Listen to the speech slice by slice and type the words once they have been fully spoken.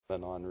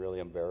on really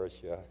embarrass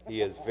you.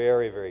 He is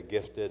very, very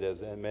gifted, as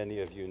many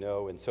of you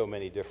know, in so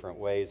many different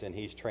ways, and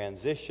he's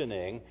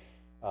transitioning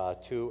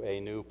to a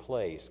new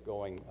place,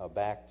 going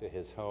back to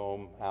his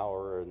home,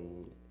 hour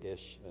and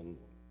ish, in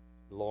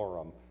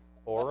Orem,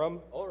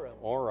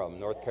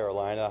 North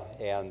Carolina,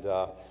 and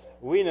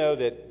we know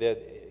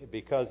that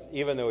because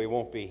even though he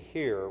won't be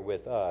here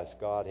with us,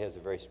 God has a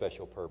very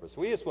special purpose.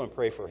 We just want to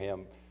pray for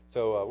him.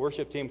 So,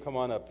 worship team, come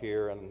on up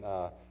here. And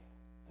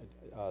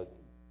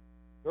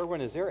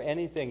Derwin, is there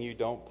anything you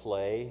don't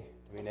play?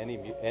 I mean,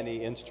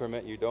 any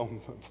instrument you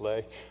don't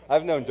play?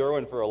 I've known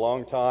Derwin for a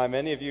long time.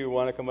 Any of you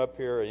want to come up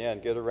here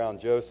and get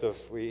around Joseph?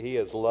 He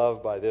is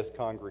loved by this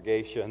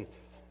congregation,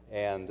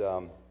 and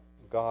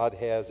God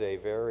has a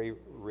very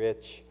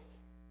rich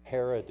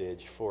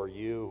heritage for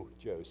you,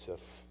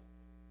 Joseph.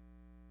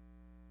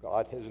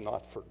 God has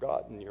not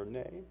forgotten your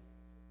name.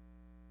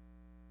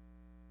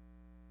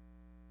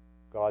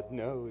 God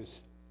knows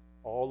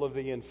all of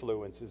the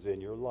influences in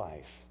your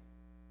life,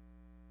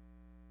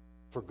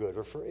 for good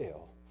or for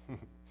ill.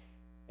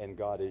 And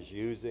God is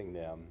using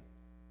them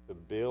to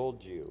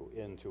build you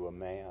into a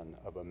man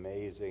of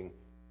amazing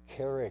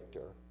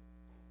character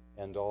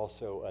and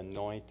also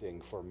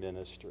anointing for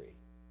ministry.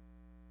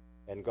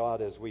 And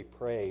God, as we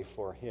pray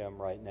for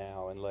him right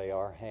now and lay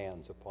our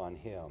hands upon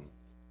him,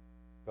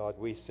 God,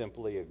 we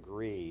simply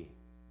agree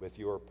with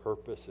your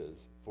purposes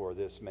for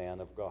this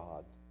man of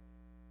God.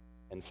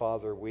 And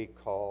Father, we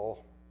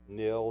call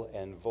nil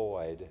and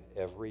void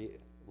every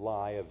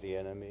lie of the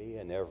enemy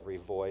and every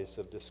voice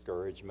of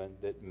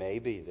discouragement that may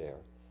be there.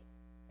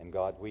 And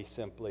God, we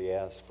simply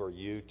ask for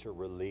you to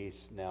release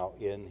now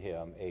in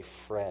him a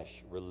fresh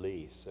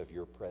release of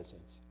your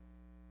presence.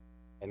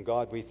 And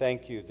God, we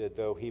thank you that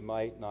though he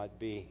might not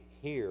be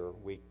here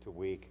week to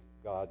week,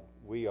 God,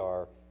 we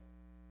are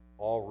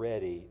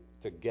already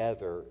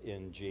together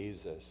in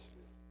Jesus.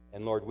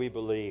 And Lord, we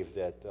believe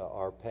that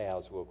our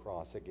paths will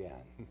cross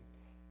again.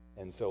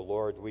 And so,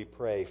 Lord, we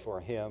pray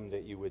for him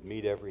that you would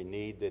meet every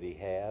need that he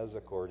has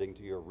according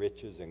to your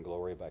riches and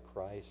glory by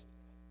Christ.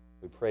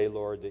 We pray,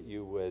 Lord, that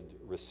you would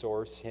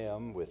resource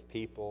him with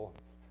people,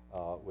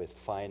 with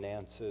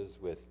finances,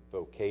 with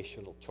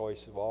vocational choice,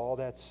 of all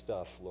that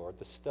stuff, Lord,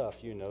 the stuff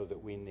you know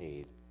that we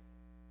need.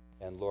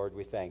 And Lord,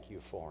 we thank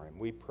you for him.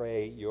 We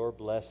pray your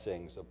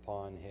blessings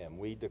upon him.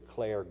 We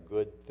declare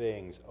good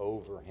things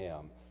over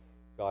him.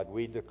 God,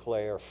 we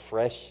declare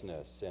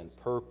freshness and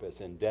purpose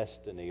and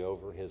destiny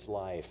over his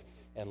life.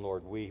 And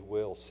Lord, we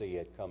will see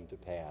it come to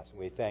pass.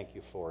 We thank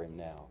you for him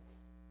now.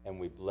 And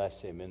we bless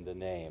him in the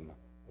name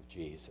of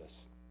Jesus.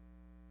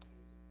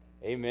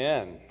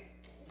 Amen.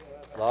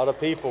 A lot of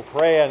people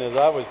praying as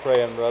I was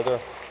praying, brother.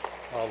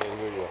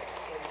 Hallelujah.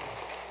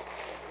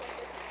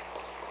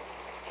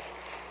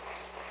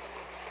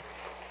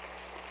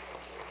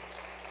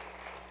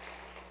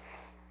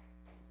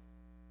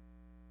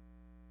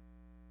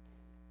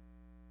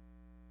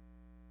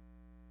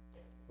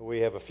 We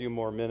have a few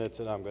more minutes,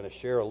 and I'm going to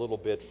share a little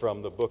bit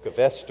from the book of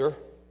Esther.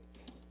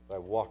 I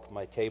walk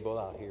my table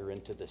out here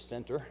into the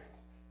center.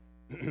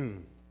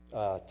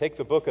 Take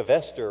the book of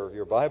Esther,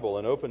 your Bible,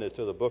 and open it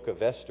to the book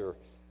of Esther,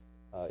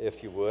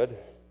 if you would.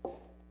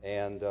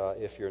 And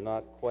if you're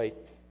not quite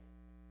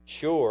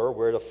sure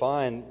where to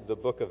find the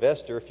book of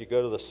Esther, if you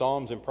go to the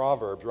Psalms and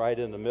Proverbs right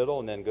in the middle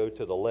and then go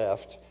to the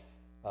left,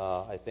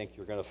 I think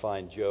you're going to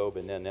find Job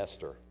and then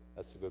Esther.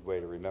 That's a good way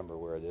to remember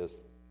where it is.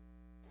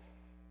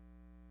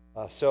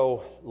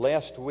 So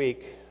last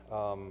week,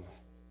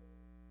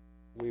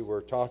 we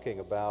were talking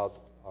about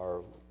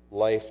our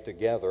life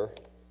together,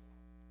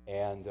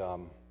 and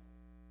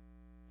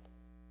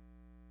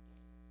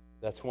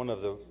that's one of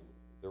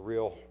the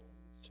real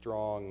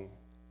strong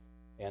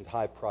and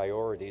high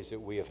priorities that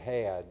we have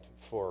had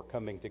for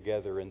coming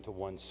together into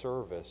one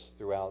service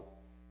throughout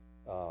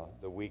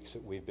the weeks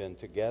that we've been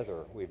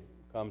together. We've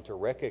come to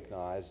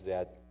recognize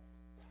that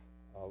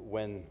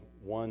when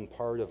one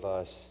part of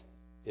us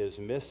is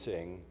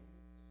missing,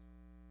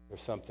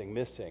 there's something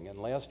missing. And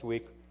last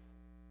week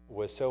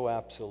was so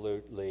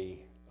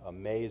absolutely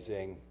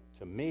amazing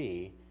to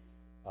me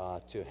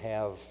to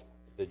have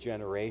the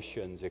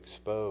generations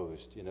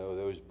exposed. You know,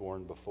 those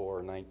born before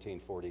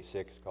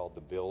 1946 called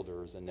the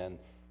Builders, and then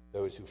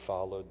those who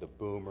followed, the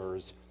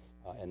Boomers,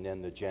 and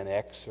then the Gen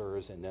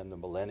Xers, and then the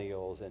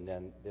Millennials, and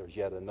then there's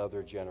yet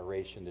another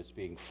generation that's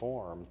being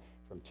formed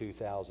from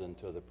 2000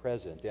 to the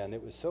present. And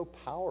it was so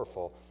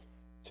powerful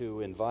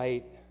to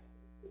invite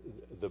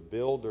the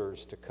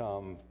Builders to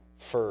come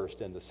first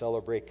and to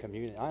celebrate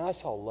communion. I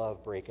saw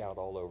love break out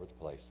all over the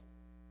place.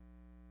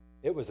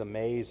 It was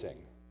amazing,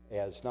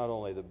 as not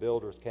only the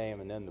Builders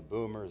came and then the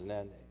Boomers and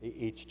then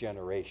each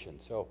generation.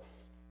 So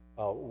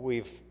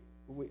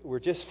we're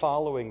just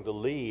following the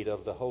lead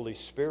of the Holy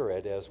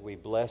Spirit as we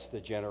bless the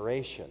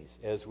generations,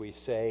 as we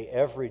say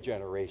every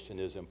generation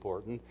is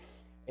important,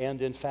 and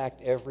in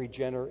fact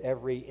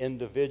every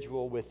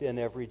individual within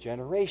every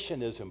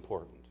generation is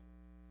important.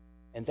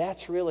 And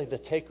that's really the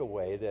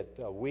takeaway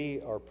that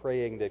we are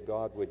praying that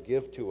God would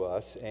give to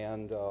us.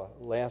 And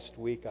last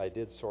week I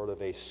did sort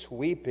of a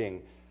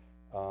sweeping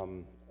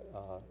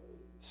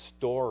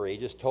story,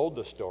 just told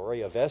the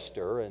story of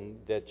Esther, and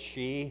that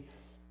she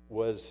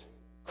was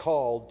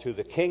called to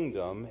the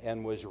kingdom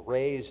and was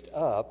raised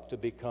up to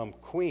become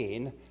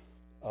queen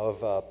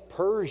of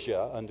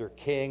Persia under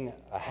King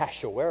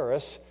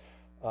Ahasuerus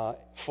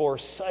for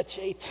such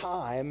a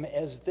time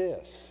as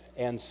this.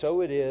 And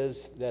so it is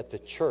that the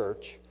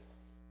church,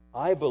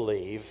 I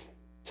believe,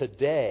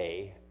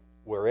 today,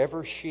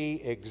 wherever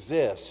she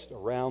exists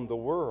around the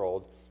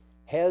world,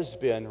 has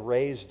been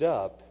raised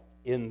up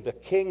in the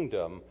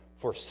kingdom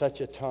for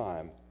such a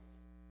time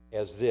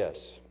as this.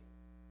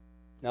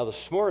 Now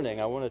this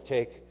morning I want to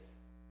take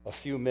a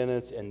few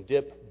minutes and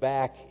dip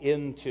back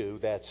into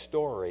that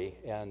story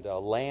and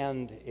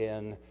land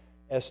in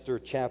Esther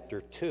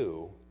chapter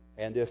 2.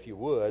 And if you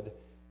would,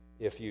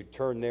 if you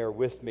turn there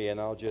with me,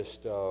 and I'll just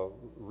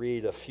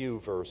read a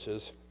few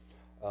verses.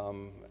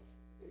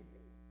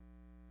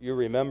 You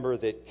remember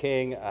that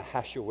King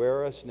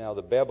Ahasuerus, now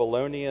the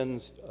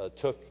Babylonians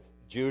took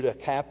Judah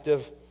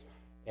captive,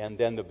 and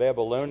then the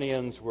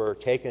Babylonians were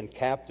taken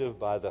captive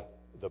by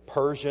the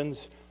Persians.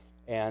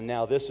 And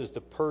now this is the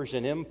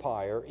Persian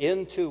Empire,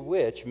 into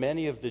which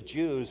many of the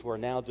Jews were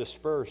now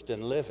dispersed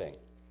and living.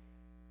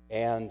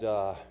 And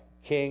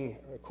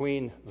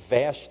Queen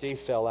Vashti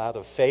fell out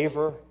of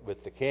favor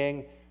with the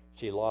king.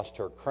 She lost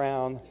her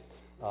crown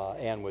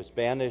and was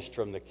banished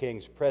from the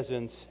king's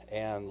presence.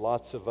 And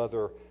lots of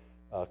other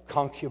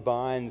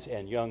concubines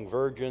and young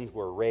virgins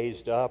were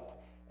raised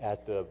up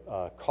at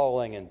the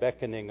calling and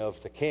beckoning of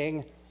the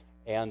king.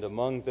 And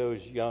among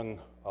those young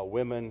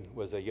women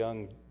was a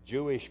young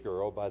Jewish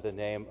girl by the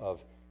name of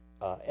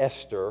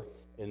Esther,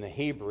 in the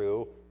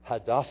Hebrew,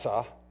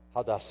 Hadassah,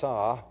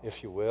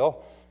 if you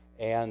will,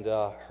 and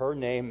her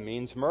name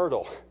means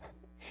myrtle.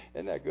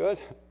 Isn't that good?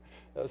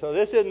 So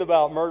this isn't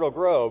about Myrtle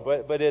Grove,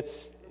 but it's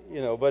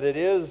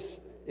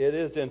it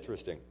is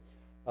interesting.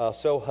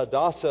 So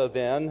Hadassah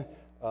then,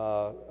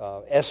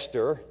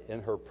 Esther,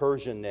 in her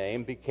Persian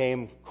name,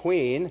 became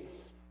queen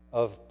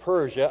of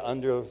Persia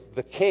under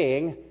the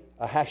king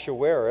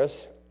Ahasuerus,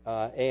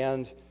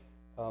 and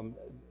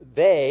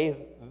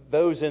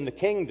those in the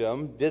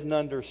kingdom, didn't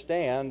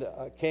understand.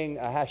 King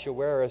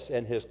Ahasuerus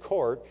and his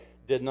court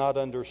did not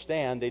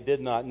understand. They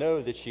did not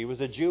know that she was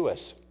a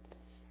Jewess.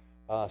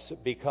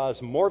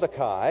 Because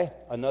Mordecai,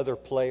 another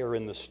player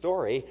in the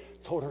story,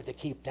 told her to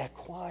keep that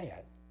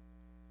quiet.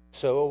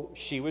 So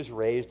she was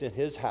raised in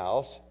his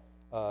house.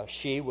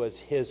 She was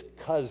his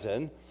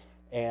cousin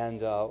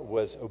and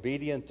was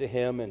obedient to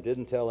him and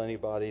didn't tell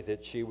anybody that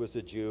she was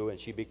a Jew, and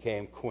she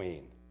became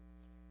queen.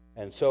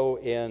 And so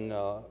in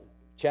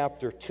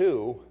chapter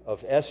 2 of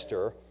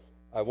Esther,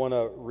 I want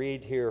to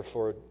read here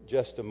for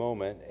just a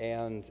moment,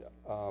 and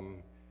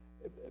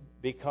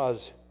because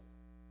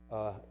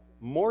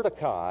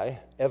Mordecai,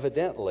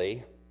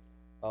 evidently,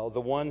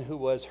 the one who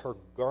was her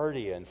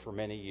guardian for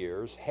many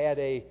years, had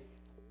a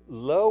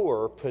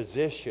lower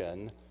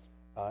position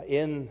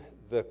in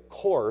the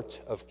court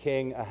of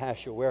King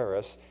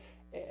Ahasuerus.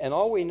 And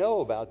all we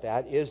know about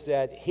that is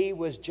that he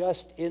was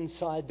just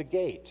inside the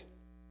gate.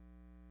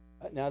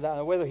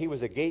 Now, whether he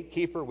was a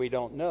gatekeeper, we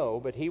don't know,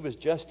 but he was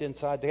just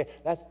inside the gate.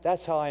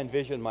 That's how I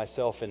envision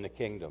myself in the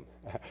kingdom.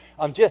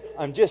 I'm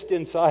just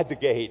inside the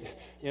gate,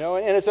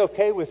 and it's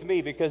okay with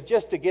me, because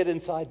just to get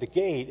inside the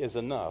gate is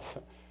enough.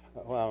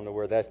 Well, I don't know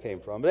where that came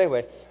from, but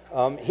anyway,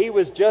 he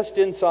was just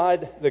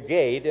inside the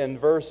gate. In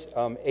verse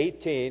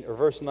 18 or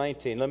verse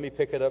 19, let me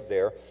pick it up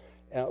there.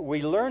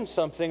 We learn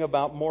something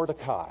about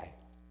Mordecai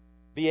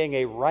being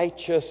a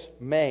righteous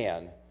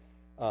man.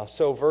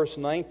 So verse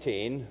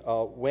 19,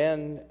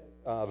 when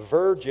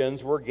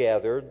virgins were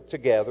gathered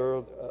together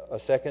a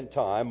second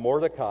time,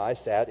 Mordecai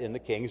sat in the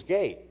king's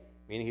gate,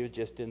 meaning he was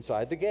just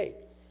inside the gate.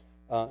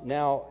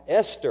 Now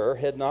Esther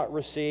had not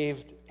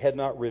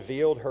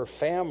revealed her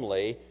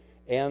family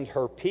and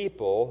her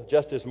people,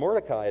 just as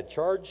Mordecai had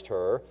charged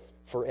her,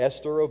 for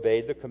Esther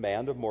obeyed the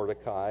command of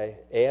Mordecai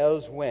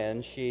as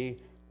when she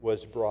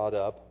was brought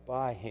up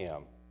by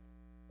him.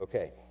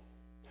 Okay,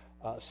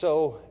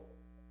 so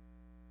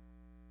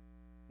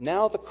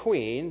now the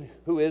queen,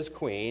 who is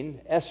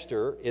Queen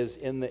Esther, is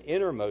in the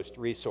innermost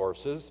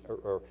resources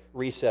or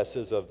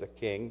recesses of the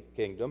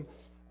kingdom,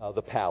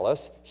 the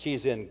palace.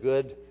 She's in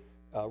good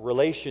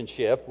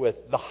relationship with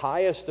the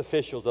highest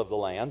officials of the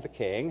land, the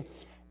king.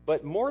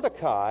 But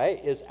Mordecai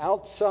is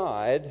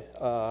outside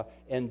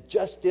and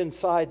just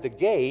inside the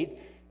gate,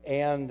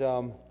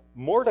 and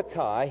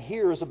Mordecai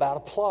hears about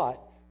a plot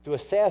to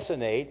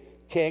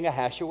assassinate King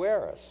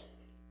Ahasuerus.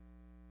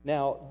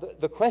 Now,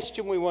 the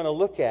question we want to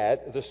look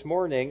at this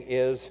morning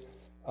is,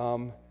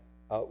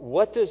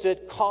 what does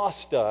it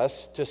cost us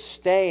to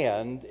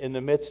stand in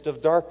the midst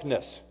of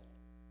darkness?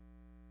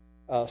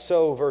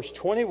 So, verse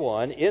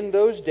 21, in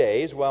those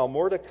days, while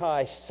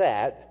Mordecai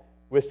sat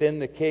within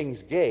the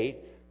king's gate,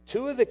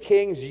 two of the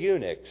king's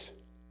eunuchs,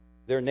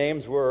 their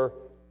names were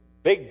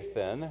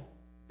Bigthan,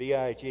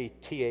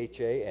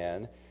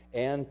 Bigthan,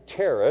 and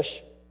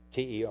Teresh,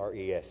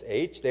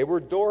 Teresh, they were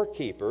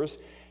doorkeepers.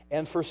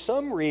 And for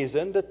some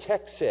reason, the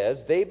text says,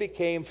 they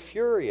became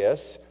furious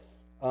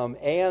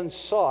and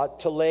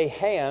sought to lay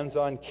hands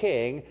on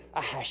King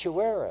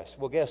Ahasuerus.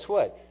 Well, guess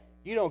what?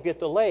 You don't get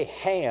to lay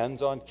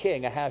hands on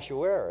King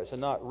Ahasuerus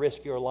and not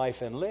risk your life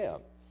and limb.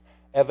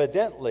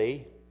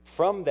 Evidently,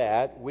 from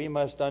that, we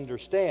must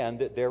understand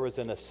that there was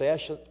an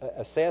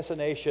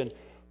assassination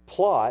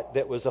plot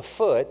that was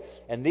afoot,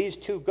 and these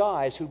two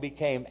guys who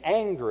became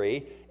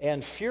angry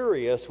and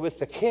furious with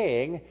the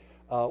king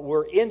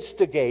were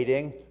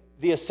instigating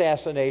the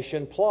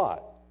assassination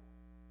plot.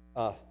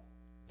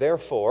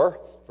 Therefore,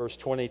 verse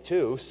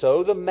 22,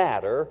 so the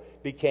matter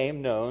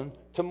became known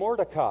to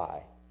Mordecai.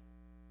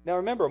 Now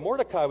remember,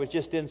 Mordecai was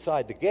just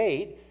inside the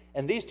gate,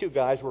 and these two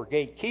guys were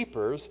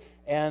gatekeepers,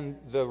 and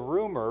the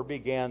rumor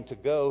began to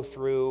go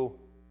through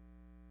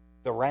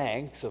the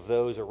ranks of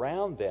those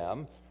around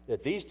them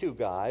that these two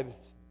guys,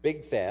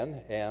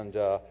 Bigthan and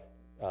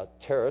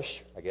Teresh,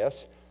 I guess,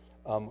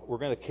 were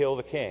going to kill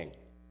the king.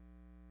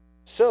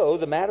 So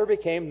the matter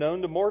became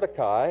known to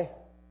Mordecai,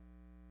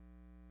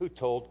 who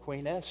told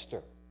Queen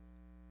Esther,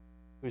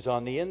 who's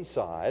on the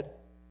inside,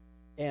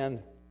 and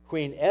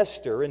Queen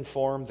Esther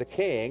informed the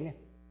king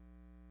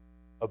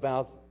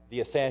about the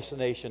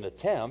assassination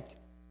attempt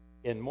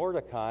in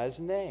Mordecai's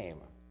name.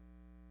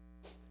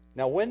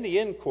 Now, when the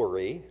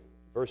inquiry,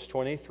 verse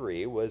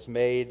 23, was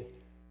made,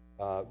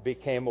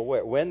 became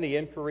aware, when the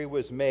inquiry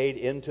was made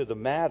into the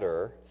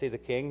matter, see, the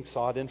king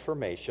sought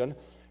information,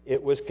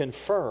 it was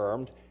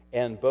confirmed,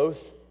 and both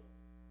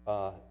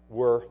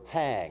were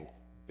hanged.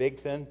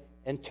 Bigthan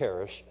and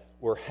Teresh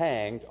were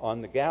hanged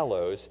on the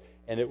gallows,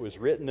 and it was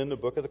written in the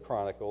book of the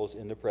Chronicles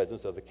in the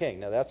presence of the king.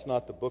 Now, that's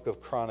not the book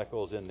of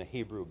Chronicles in the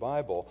Hebrew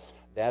Bible.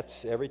 That's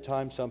every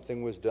time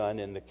something was done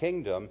in the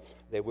kingdom,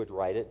 they would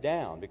write it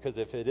down. Because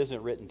if it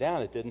isn't written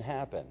down, it didn't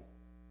happen.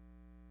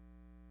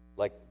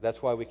 Like,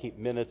 that's why we keep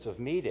minutes of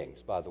meetings,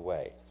 by the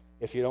way.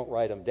 If you don't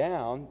write them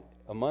down,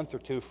 a month or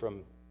two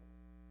from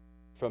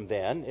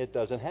then, it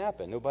doesn't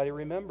happen. Nobody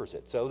remembers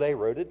it. So they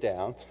wrote it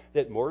down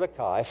that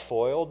Mordecai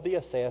foiled the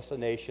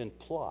assassination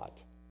plot.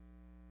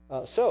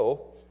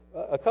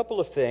 A couple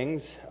of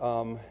things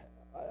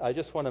I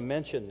just want to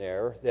mention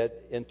there, that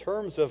in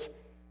terms of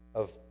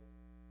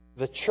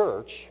the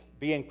church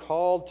being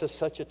called to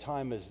such a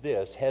time as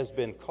this, has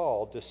been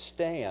called to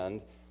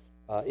stand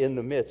in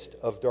the midst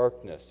of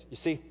darkness. You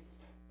see,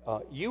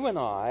 you and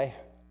I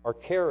are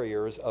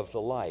carriers of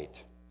the light.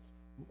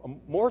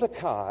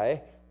 Mordecai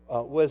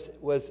was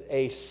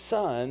a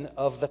son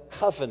of the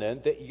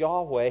covenant that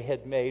Yahweh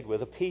had made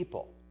with a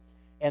people.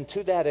 And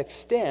to that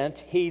extent,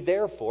 he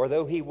therefore,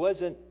 though he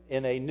wasn't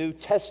in a New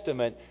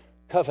Testament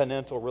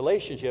covenantal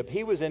relationship,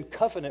 he was in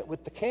covenant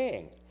with the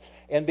king.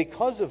 And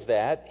because of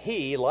that,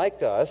 he,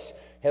 like us,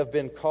 have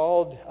been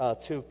called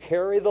to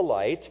carry the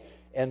light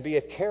and be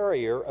a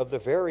carrier of the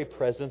very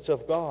presence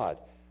of God.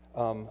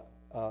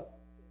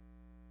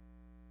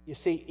 You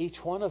see,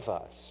 each one of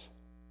us,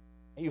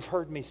 you've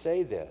heard me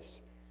say this,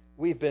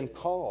 we've been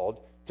called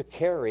to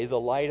carry the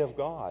light of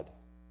God.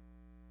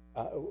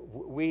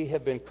 We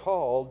have been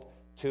called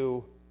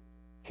to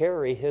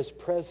carry His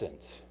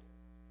presence.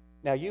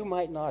 Now, you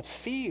might not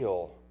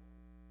feel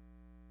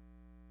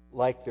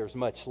like there's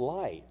much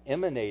light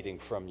emanating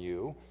from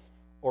you,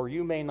 or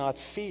you may not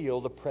feel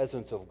the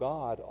presence of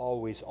God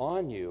always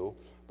on you,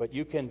 but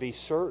you can be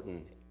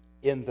certain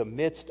in the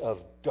midst of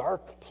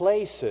dark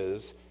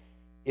places,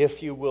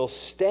 if you will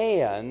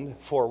stand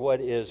for what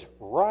is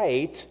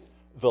right,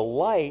 the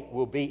light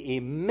will be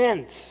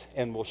immense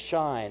and will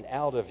shine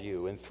out of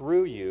you and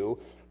through you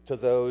to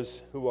those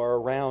who are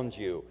around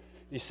you.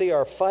 You see,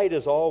 our fight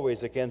is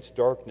always against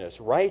darkness.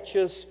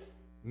 Righteous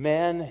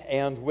men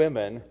and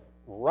women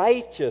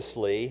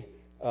righteously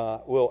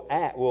will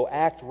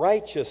act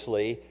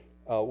righteously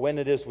when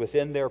it is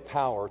within their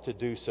power to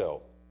do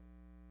so.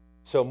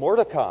 So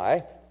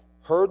Mordecai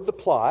heard the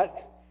plot,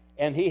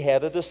 and he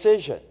had a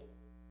decision.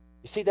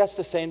 You see, that's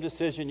the same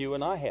decision you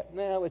and I have.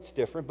 No, it's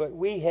different, but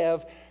we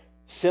have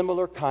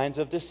similar kinds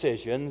of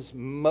decisions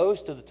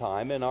most of the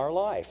time in our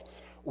life.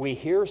 We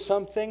hear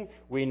something,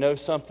 we know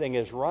something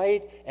is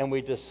right, and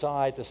we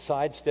decide to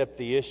sidestep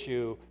the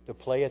issue, to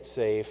play it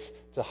safe,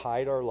 to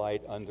hide our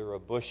light under a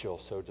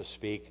bushel, so to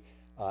speak,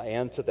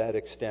 and to that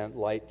extent,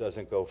 light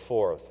doesn't go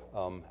forth.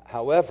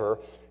 However,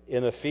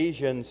 in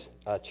Ephesians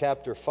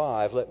chapter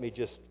 5, let me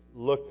just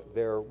look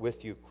there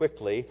with you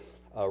quickly,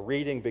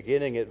 reading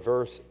beginning at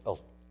verse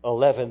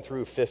 11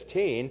 through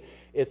 15,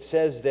 it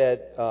says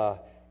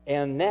that,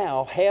 and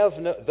now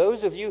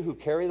those of you who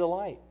carry the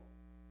light,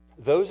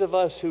 those of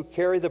us who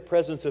carry the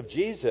presence of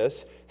Jesus,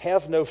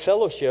 have no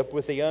fellowship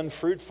with the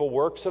unfruitful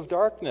works of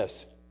darkness,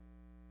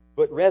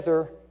 but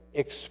rather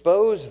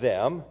expose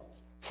them,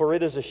 for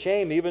it is a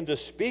shame even to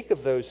speak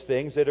of those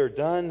things that are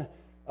done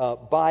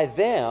by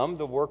them,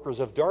 the workers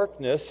of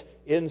darkness,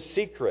 in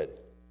secret.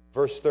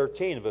 Verse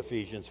 13 of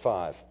Ephesians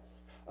 5.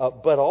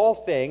 But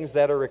all things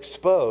that are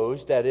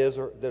exposed, that is,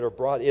 or that are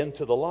brought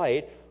into the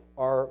light,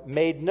 are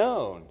made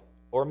known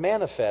or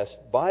manifest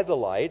by the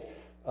light,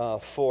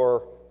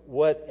 for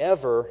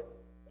whatever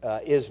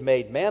is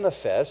made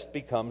manifest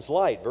becomes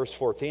light. Verse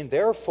 14,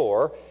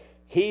 therefore,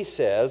 he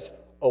says,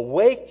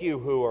 awake you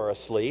who are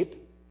asleep,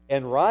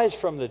 and rise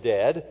from the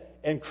dead,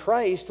 and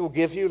Christ will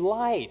give you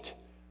light.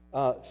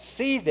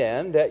 See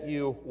then that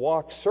you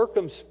walk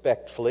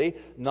circumspectly,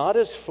 not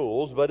as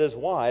fools, but as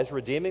wise,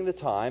 redeeming the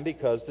time,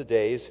 because the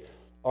days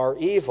are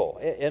evil.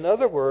 In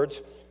other words,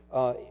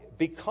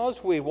 because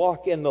we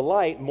walk in the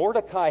light,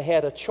 Mordecai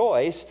had a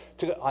choice.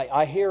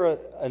 I hear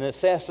an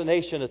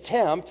assassination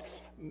attempt.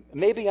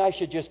 Maybe I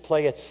should just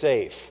play it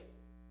safe.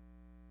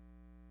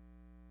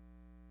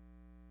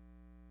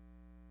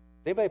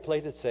 Anybody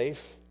played it safe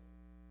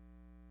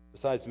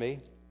besides me?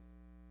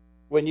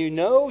 When you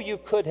know you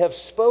could have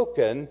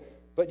spoken,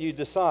 but you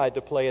decide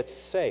to play it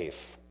safe.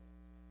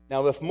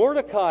 Now, if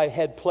Mordecai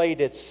had played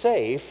it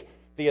safe,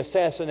 the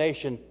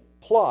assassination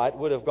plot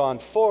would have gone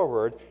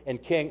forward,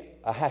 and King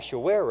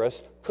Ahasuerus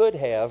could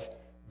have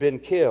been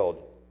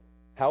killed.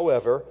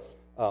 However,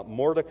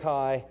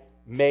 Mordecai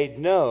made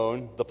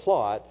known the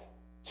plot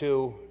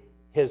to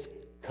his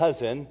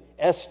cousin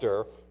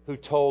Esther, who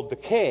told the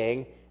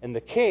king, and the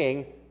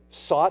king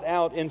sought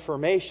out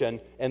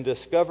information and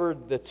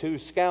discovered the two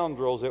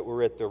scoundrels that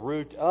were at the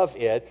root of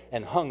it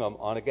and hung them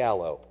on a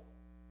gallows.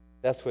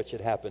 That's what should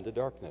happen to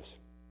darkness.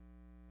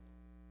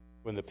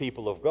 When the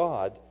people of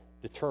God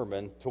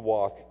determine to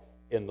walk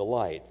in the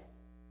light.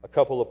 A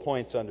couple of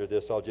points under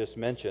this I'll just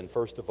mention.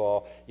 First of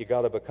all, you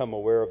got to become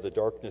aware of the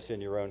darkness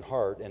in your own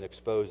heart and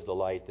expose the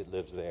light that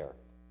lives there.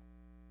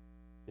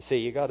 You see,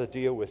 you got to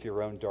deal with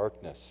your own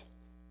darkness.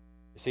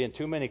 You see, and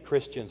too many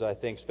Christians, I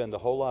think, spend a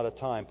whole lot of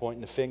time pointing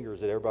the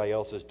fingers at everybody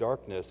else's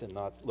darkness and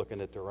not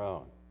looking at their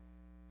own.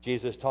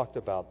 Jesus talked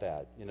about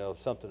that,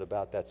 something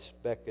about that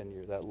speck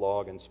in that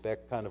log and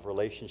speck kind of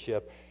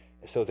relationship.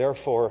 So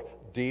therefore,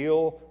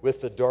 deal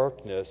with the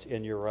darkness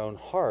in your own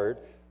heart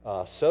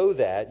so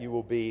that you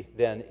will be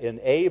then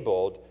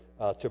enabled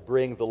to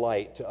bring the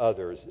light to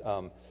others.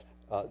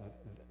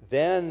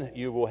 Then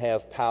you will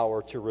have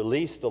power to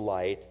release the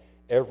light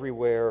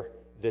everywhere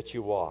that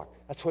you walk.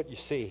 That's what you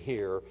see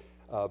here.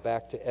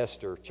 Back to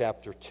Esther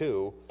chapter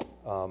 2,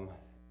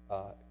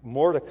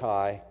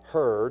 Mordecai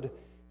heard.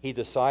 He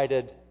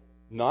decided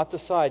not to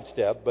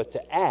sidestep, but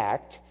to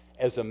act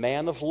as a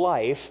man of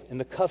life in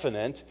the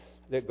covenant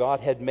that God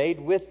had made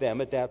with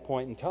them at that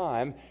point in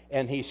time,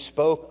 and he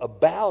spoke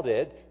about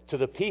it to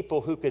the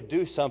people who could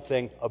do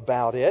something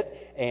about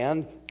it,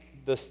 and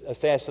the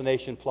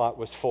assassination plot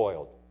was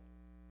foiled.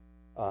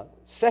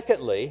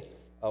 Secondly,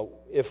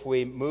 if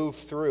we move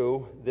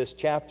through this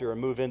chapter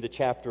and move into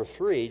chapter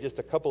 3, just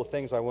a couple of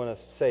things I want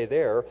to say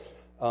there.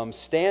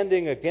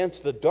 Standing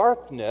against the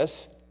darkness,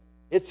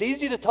 it's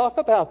easy to talk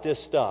about this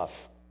stuff.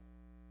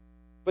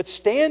 But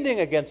standing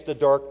against the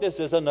darkness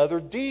is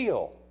another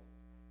deal.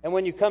 And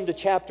when you come to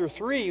chapter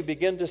 3, you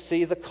begin to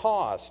see the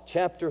cost.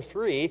 Chapter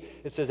 3,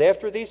 it says,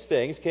 after these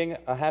things, King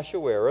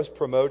Ahasuerus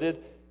promoted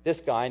this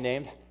guy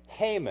named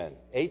Haman,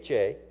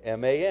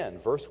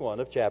 Haman, verse 1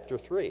 of chapter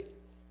 3.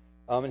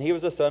 And he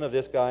was the son of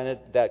this guy and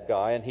that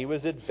guy, and he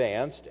was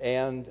advanced,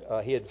 and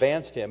he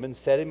advanced him and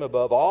set him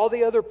above all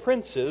the other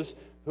princes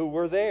who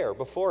were there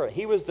before it.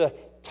 He was the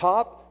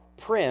top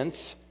prince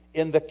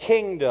in the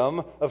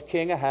kingdom of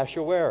King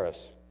Ahasuerus.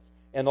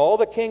 And all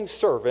the king's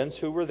servants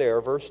who were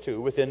there, verse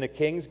 2, within the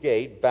king's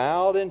gate,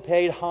 bowed and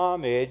paid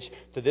homage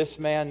to this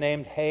man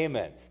named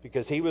Haman,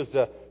 because he was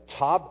the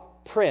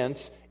top prince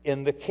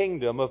in the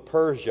kingdom of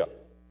Persia.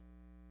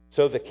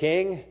 So the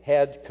king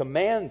had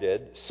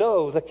commanded,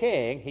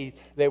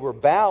 they were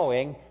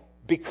bowing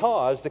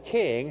because the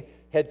king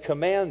had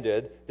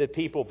commanded that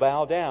people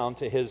bow down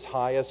to his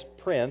highest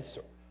prince,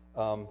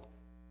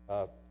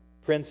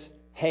 Prince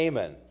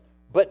Haman.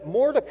 But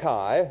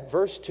Mordecai,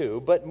 verse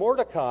 2, but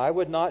Mordecai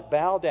would not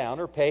bow down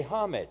or pay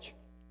homage.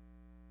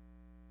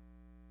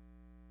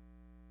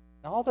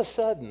 Now, all of a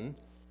sudden,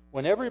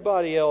 when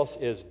everybody else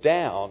is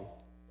down,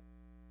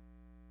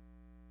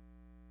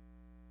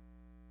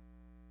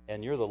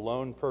 and you're the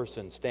lone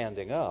person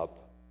standing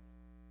up,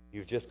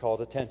 you've just called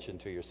attention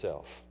to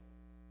yourself.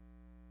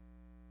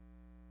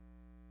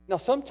 Now,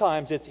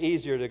 sometimes it's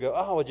easier to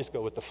go, we'll just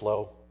go with the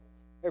flow.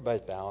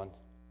 Everybody's bowing.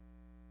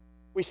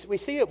 We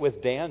see it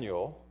with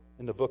Daniel,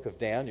 in the book of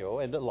Daniel,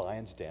 in the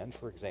lion's den,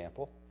 for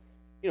example.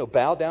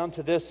 Bow down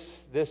to this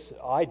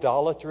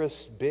idolatrous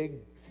big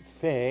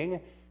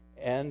thing,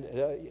 and,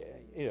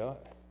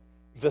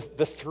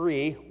 the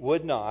three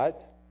would not,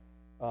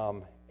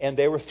 and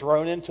they were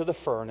thrown into the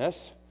furnace.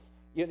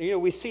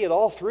 We see it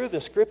all through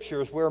the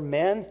Scriptures where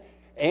men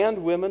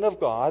and women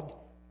of God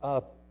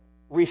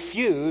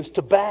refuse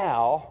to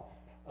bow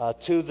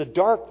to the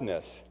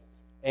darkness.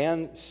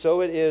 And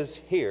so it is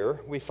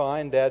here. We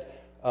find that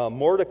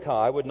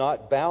Mordecai would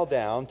not bow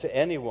down to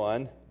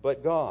anyone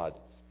but God.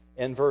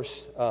 In verse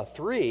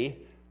 3,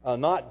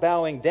 not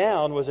bowing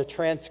down was a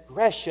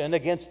transgression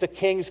against the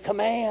king's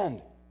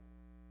command.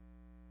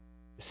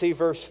 See,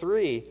 verse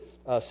 3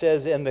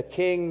 says, and the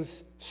king's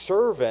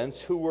servants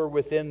who were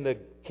within the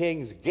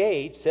king's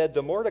gate said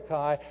to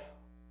Mordecai,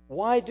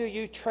 why do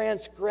you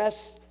transgress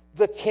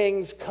the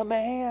king's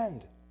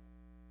command?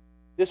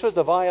 This was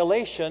a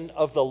violation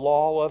of the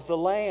law of the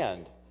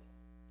land.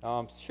 Now,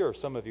 I'm sure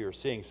some of you are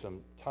seeing some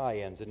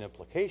tie-ins and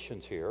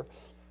implications here.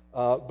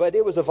 but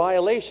it was a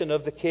violation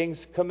of the king's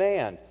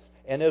command.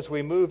 And as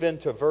we move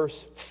into verse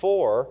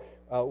 4,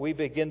 we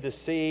begin to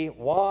see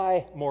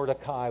why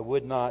Mordecai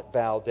would not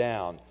bow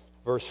down.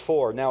 Verse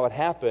 4, now it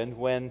happened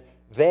when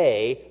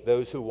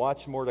those who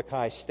watched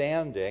Mordecai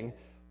standing,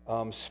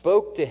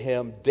 spoke to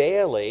him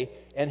daily,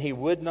 and he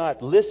would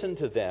not listen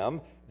to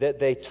them, that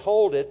they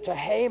told it to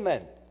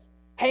Haman.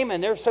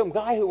 Haman, there's some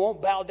guy who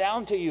won't bow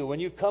down to you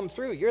when you come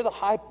through. You're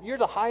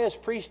the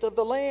highest priest of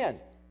the land.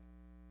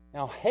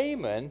 Now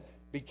Haman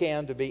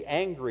began to be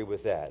angry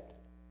with that.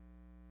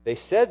 They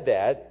said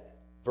that,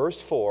 verse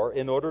 4,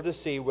 in order to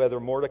see whether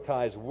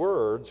Mordecai's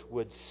words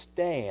would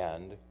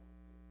stand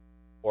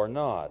or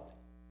not.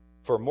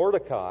 For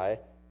Mordecai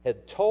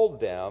had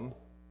told them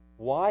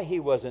why he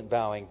wasn't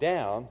bowing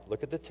down.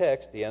 Look at the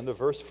text, the end of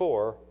verse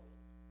 4,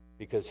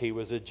 because he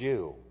was a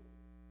Jew.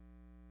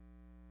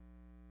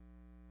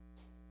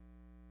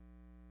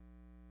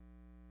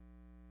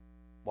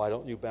 Why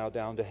don't you bow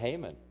down to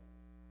Haman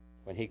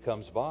when he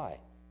comes by?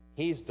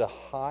 He's the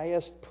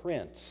highest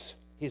prince.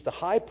 He's the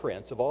high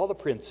prince of all the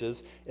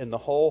princes in the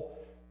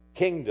whole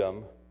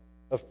kingdom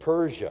of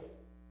Persia.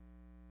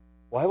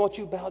 Why won't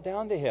you bow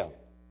down to him?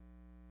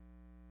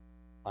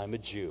 I'm a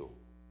Jew.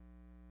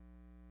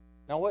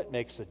 Now, what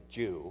makes a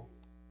Jew,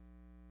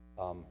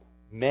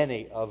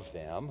 many of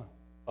them,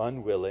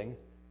 unwilling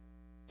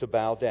to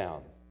bow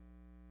down?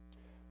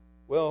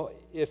 Well,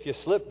 if you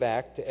slip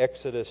back to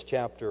Exodus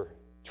chapter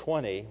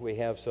 20, we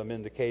have some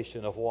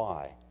indication of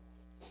why.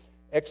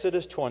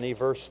 Exodus 20,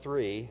 verse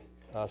 3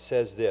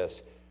 says this,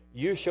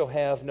 you shall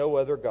have no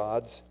other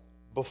gods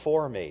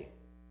before me.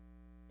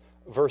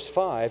 Verse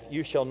 5,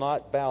 you shall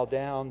not bow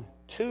down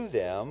to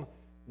them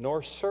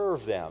nor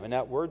serve them. And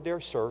that word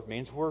there, serve,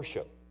 means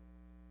worship.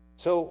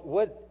 So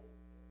what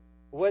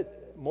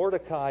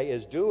Mordecai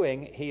is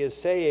doing, he is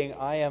saying,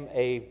 I am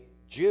a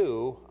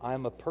Jew, I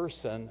am a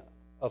person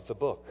of the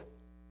book.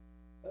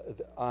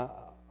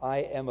 I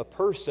am a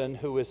person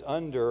who is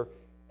under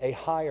a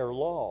higher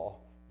law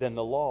than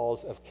the laws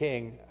of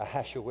King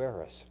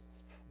Ahasuerus.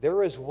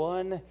 There is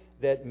one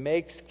that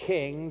makes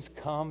kings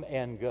come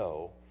and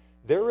go.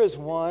 There is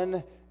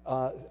one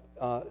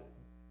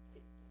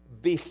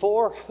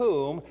before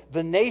whom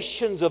the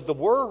nations of the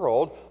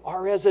world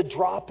are as a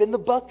drop in the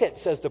bucket,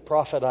 says the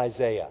prophet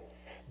Isaiah.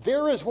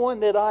 There is one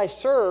that I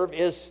serve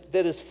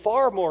that is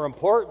far more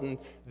important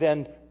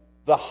than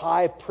the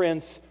high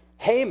prince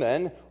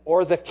Haman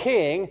or the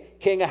king,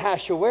 King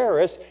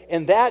Ahasuerus,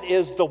 and that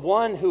is the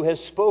one who has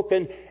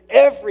spoken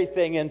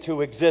everything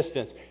into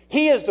existence.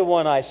 He is the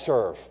one I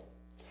serve.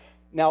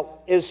 Now,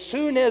 as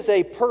soon as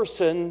a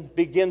person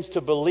begins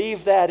to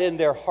believe that in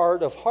their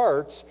heart of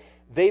hearts,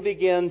 they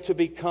begin to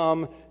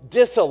become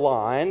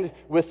disaligned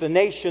with the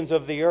nations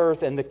of the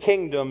earth and the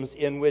kingdoms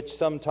in which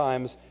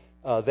sometimes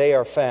they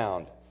are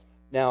found.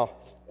 Now,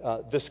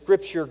 the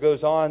scripture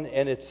goes on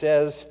and it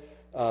says,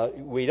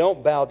 we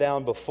don't bow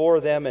down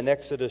before them in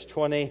Exodus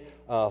 20.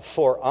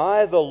 For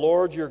I, the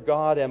Lord your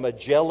God, am a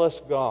jealous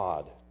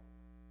God,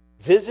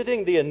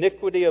 visiting the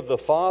iniquity of the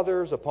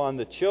fathers upon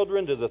the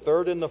children to the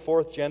third and the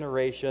fourth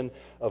generation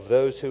of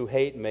those who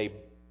hate me,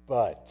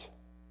 but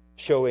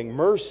showing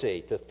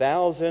mercy to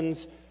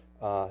thousands,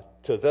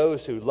 to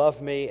those who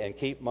love me and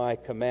keep my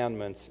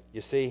commandments.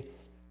 You see,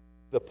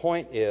 the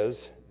point is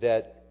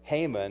that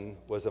Haman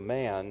was a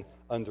man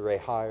under a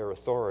higher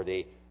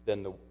authority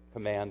than the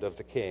command of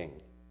the king.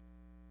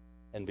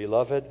 And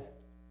beloved,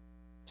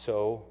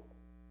 so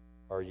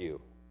are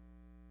you.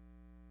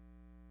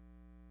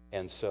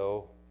 And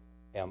so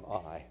am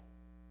I.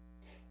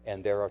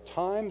 And there are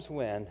times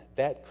when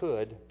that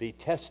could be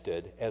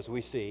tested, as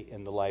we see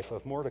in the life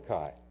of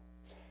Mordecai.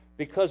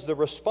 Because the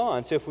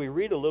response, if we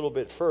read a little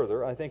bit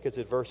further, I think it's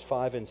at verse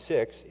 5 and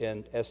 6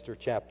 in Esther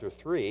chapter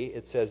 3,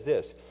 it says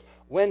this,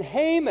 when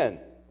Haman,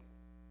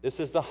 this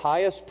is the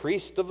highest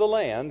priest of the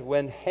land,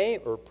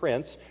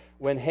 prince,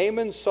 when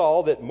Haman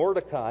saw that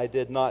Mordecai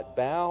did not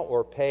bow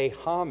or pay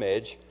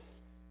homage,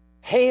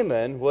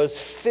 Haman was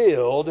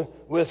filled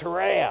with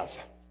wrath.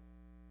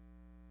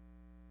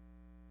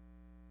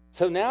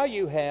 So now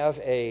you have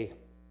a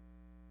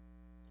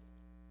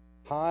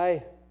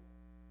high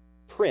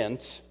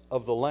prince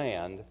of the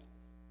land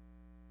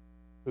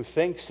who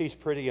thinks he's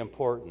pretty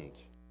important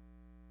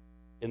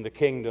in the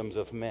kingdoms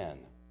of men.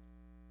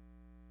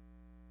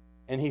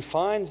 And he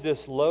finds this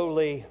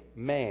lowly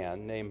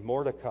man named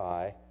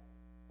Mordecai,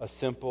 a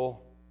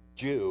simple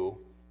Jew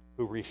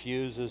who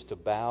refuses to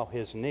bow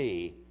his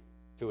knee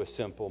to a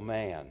simple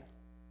man.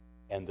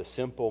 And the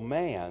simple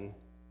man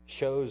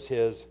shows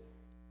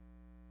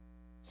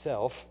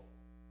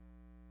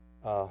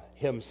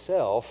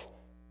himself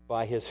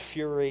by his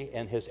fury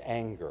and his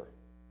anger.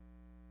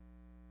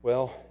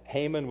 Well,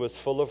 Haman was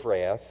full of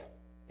wrath,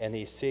 and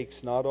he seeks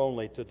not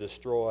only to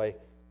destroy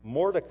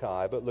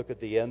Mordecai, but look at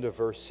the end of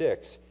verse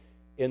 6.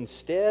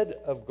 Instead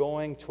of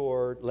going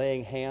toward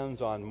laying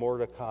hands on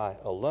Mordecai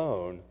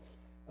alone,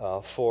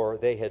 for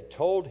they had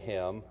told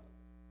him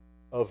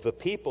of the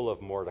people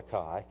of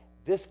Mordecai,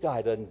 this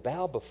guy doesn't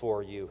bow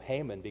before you,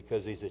 Haman,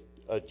 because he's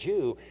a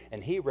Jew,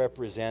 and he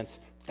represents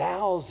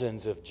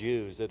thousands of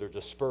Jews that are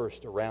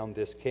dispersed around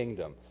this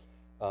kingdom.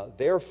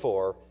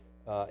 Therefore,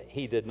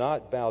 he did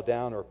not bow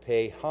down or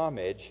pay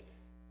homage.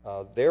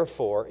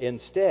 Therefore,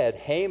 instead,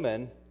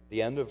 Haman,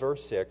 the end of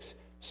verse 6,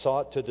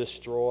 sought to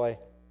destroy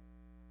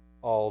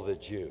all the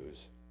Jews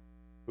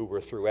who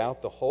were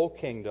throughout the whole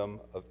kingdom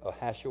of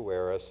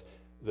Ahasuerus,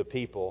 the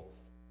people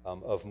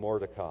of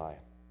Mordecai.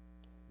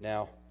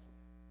 Now,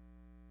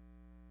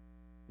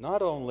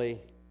 not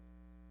only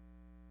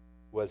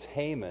was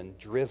Haman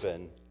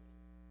driven,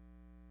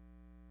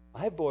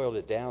 I boiled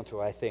it down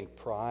to, I think,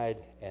 pride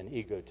and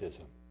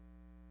egotism.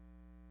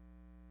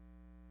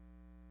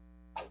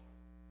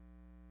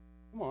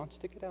 Come on,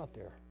 stick it out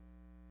there.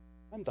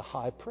 I'm the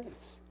high prince.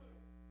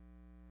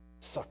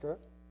 Sucker.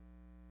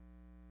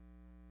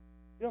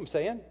 You know what I'm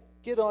saying?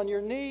 Get on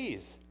your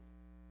knees.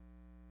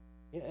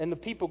 And the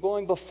people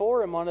going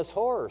before him on his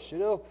horse,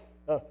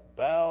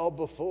 bow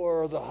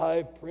before the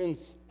high prince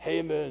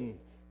Haman.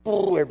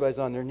 Everybody's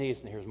on their knees,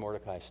 and here's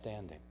Mordecai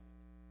standing.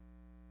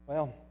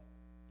 Well,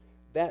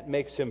 that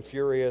makes him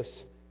furious.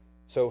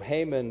 So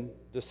Haman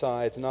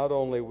decides, not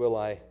only will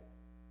I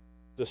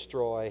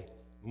destroy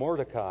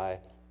Mordecai,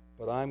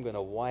 but I'm going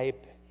to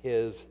wipe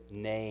his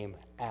name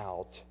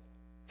out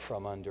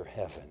from under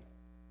heaven.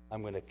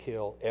 I'm going to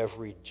kill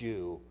every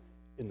Jew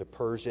in the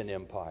Persian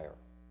Empire.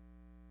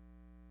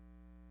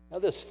 Now,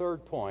 this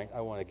third point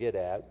I want to get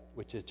at,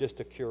 which is just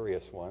a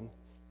curious one,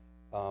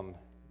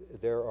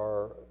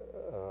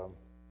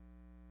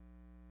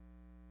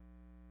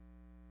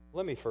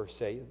 let me first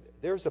say,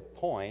 there's a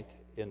point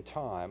in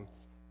time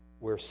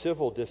where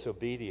civil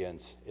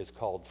disobedience is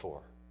called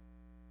for.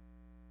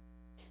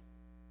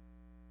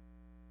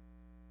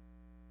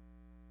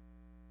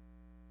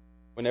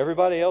 When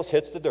everybody else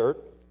hits the dirt,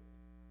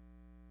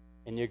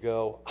 and you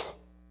go,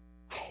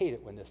 I hate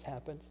it when this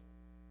happens.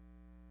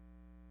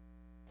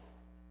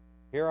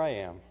 Here I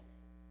am.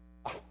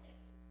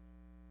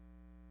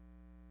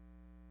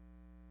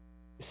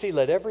 You see,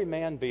 let every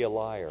man be a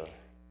liar.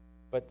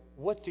 But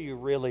what do you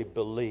really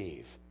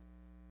believe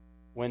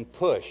when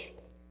push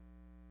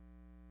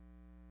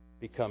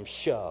becomes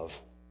shove,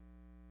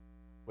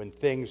 when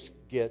things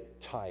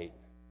get tight?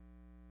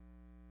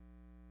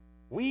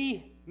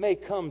 We may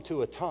come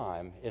to a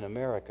time in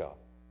America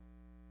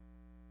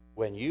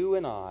when you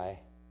and I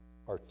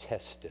are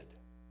tested.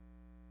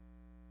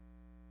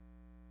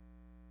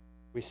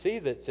 We see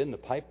that it's in the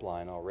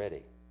pipeline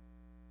already.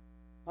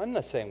 I'm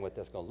not saying what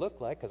that's going to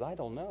look like because I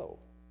don't know.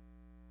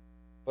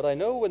 But I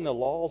know when the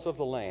laws of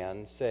the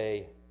land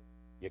say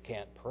you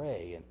can't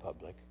pray in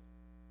public,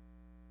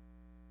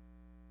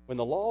 when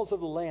the laws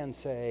of the land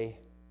say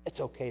it's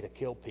okay to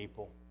kill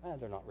people,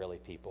 they're not really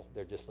people,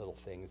 they're just little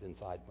things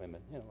inside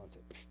women.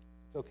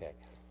 It's okay.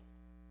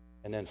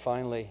 And then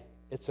finally,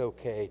 it's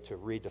okay to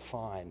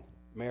redefine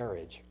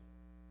marriage.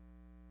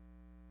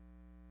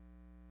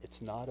 It's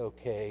not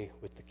okay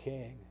with the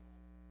king.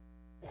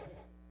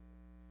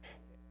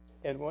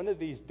 And one of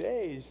these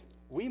days,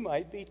 we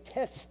might be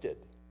tested.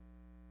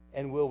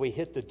 And will we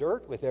hit the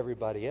dirt with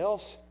everybody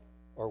else,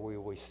 or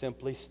will we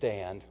simply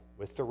stand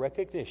with the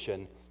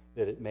recognition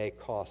that it may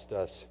cost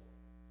us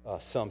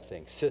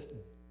something?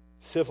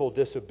 Civil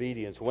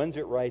disobedience. When's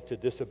it right to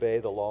disobey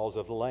the laws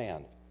of the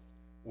land?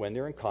 When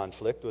they're in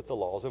conflict with the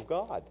laws of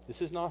God.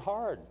 This is not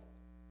hard.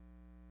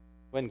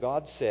 When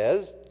God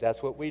says,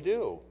 that's what we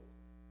do.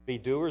 Be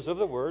doers of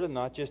the word and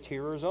not just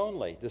hearers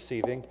only,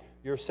 deceiving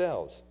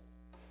yourselves.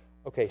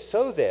 Okay,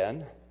 so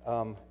then,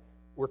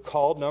 we're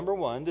called, number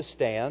one, to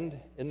stand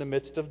in the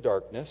midst of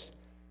darkness.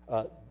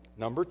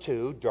 Number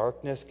two,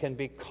 darkness can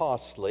be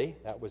costly.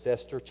 That was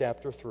Esther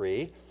chapter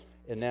 3.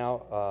 And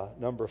now,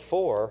 number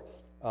 4,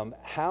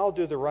 how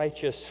do the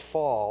righteous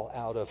fall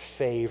out of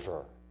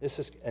favor? This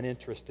is an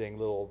interesting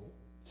little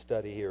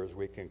study here as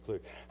we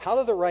conclude. How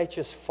do the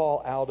righteous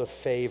fall out of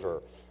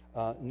favor?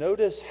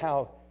 Notice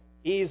how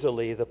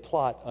easily the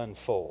plot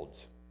unfolds.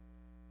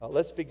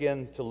 Let's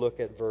begin to look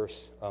at verse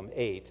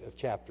 8 of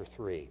chapter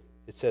 3.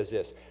 It says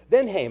this.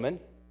 Then Haman,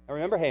 I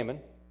remember Haman,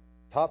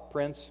 top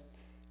prince.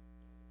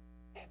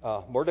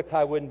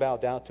 Mordecai wouldn't bow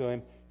down to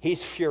him.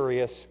 He's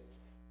furious.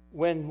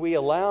 When we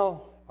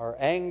allow our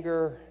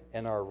anger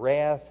and our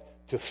wrath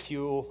to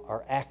fuel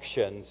our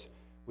actions,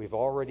 we've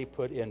already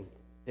put in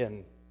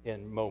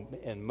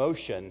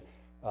motion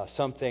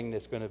something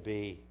that's going to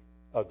be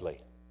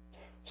ugly.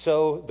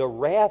 So the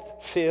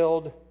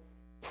wrath-filled,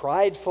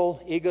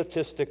 prideful,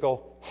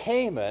 egotistical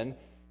Haman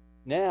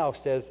now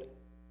says,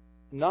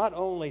 not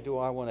only do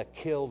I want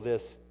to kill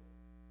this,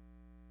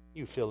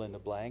 you fill in the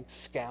blank,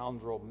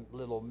 scoundrel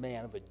little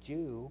man of a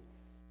Jew,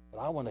 but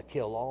I want to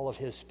kill all of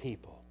his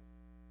people.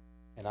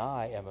 And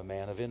I am a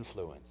man of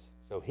influence.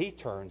 So he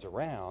turns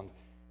around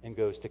and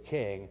goes to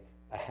King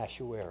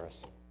Ahasuerus.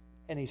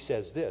 And he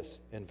says this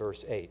in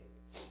verse 8.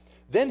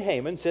 Then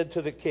Haman said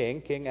to the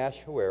king, King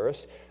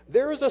Ahasuerus,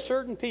 there is a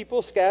certain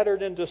people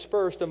scattered and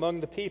dispersed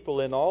among the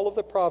people in all of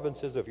the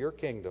provinces of your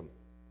kingdom.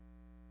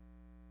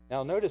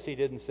 Now notice he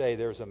didn't say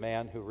there's a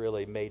man who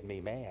really made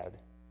me mad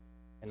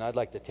and I'd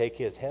like to take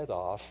his head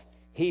off.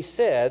 He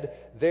said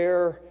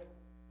there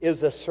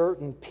is a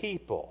certain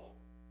people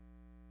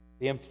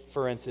The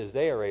inference is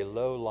they are a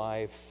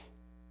low-life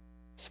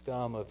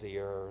scum of the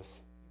earth,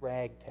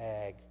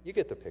 ragtag. You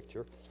get the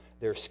picture.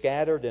 They're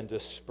scattered and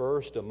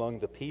dispersed among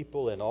the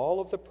people in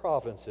all of the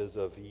provinces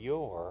of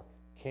your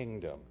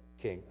kingdom,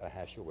 King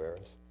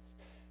Ahasuerus.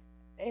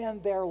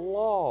 And their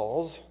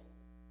laws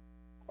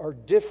are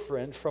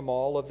different from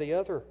all of the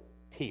other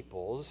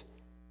peoples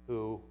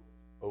who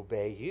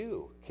obey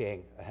you,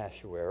 King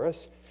Ahasuerus,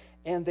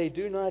 and they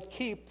do not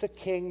keep the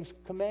king's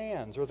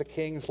commands or the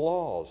king's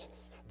laws.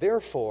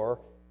 Therefore,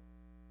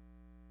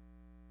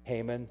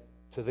 Haman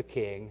to the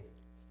king,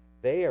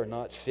 they are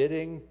not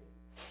fitting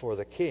for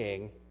the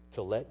king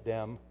to let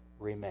them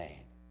remain.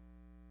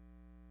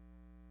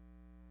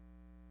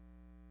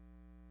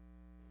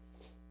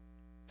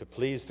 To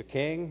please the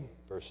king,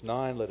 verse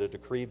 9, let a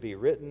decree be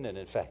written, and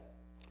in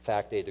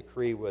fact a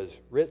decree was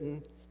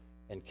written,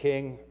 and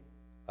King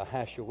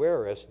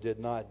Ahasuerus did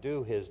not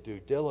do his due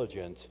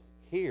diligence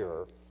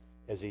here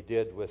as he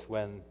did with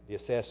when the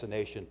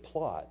assassination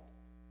plot.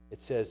 It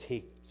says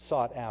he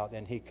sought out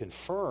and he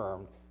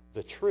confirmed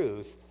the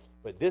truth,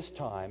 but this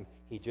time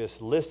he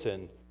just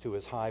listened to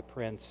his high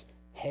prince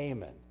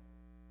Haman.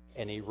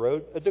 And he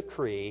wrote a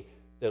decree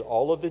that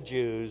all of the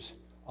Jews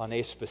on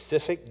a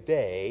specific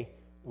day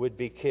would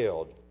be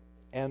killed.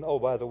 And oh,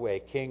 by the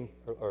way, King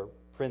or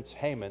Prince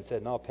Haman said,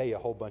 "And I'll pay you a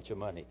whole bunch of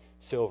money.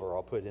 Silver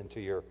I'll put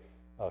into your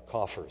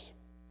coffers."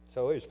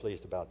 So he was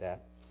pleased about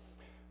that.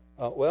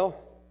 Well,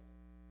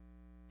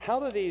 how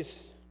do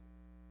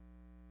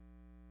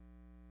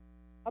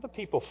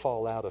people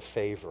fall out of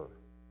favor?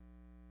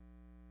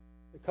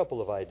 A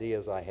couple of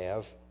ideas I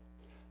have.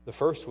 The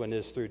first one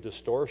is through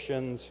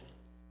distortions,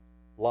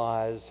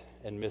 lies,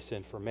 and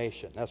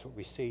misinformation. That's what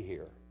we see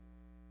here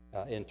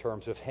in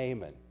terms of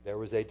Haman. There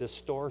was a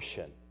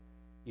distortion.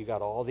 You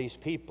got all these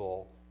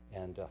people,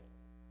 and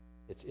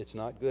it's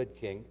not good,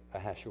 King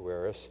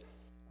Ahasuerus.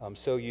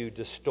 So you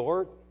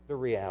distort the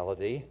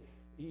reality.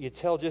 You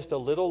tell just a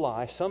little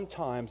lie.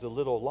 Sometimes a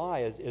little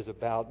lie is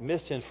about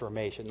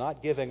misinformation,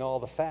 not giving all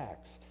the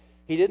facts.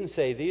 He didn't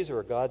say these are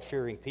a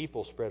God-fearing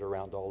people spread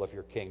around all of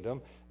your kingdom.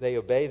 They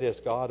obey this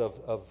God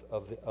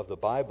of the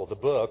Bible, the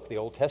book, the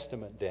Old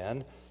Testament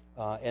then,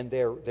 and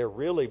they're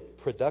really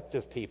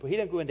productive people. He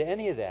didn't go into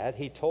any of that.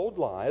 He told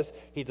lies,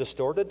 he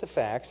distorted the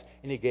facts,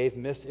 and he gave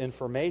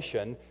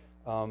misinformation.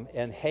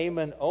 And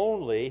Haman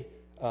only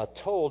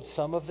told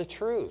some of the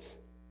truth.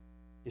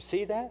 You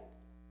see that?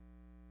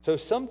 So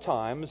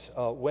sometimes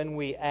when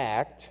we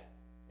act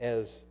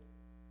as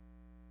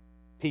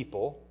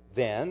people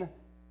then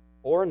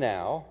or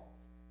now,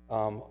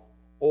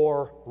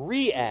 or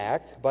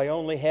react by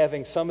only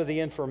having some of the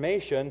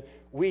information,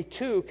 we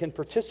too can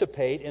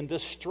participate in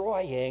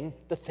destroying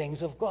the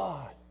things of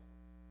God.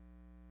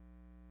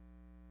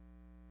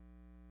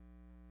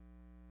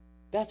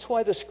 That's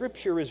why the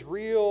Scripture is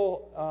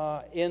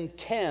real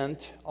intent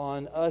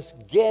on us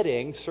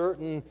getting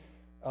certain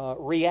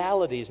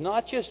realities,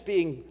 not just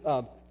being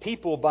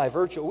people by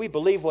virtue, we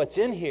believe what's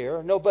in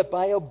here, no, but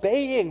by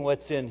obeying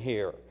what's in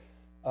here.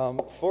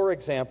 For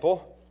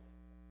example,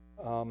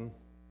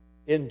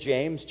 in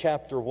James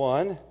chapter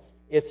 1,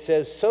 it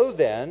says, "So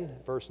then,"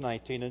 verse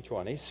 19 and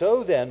 20,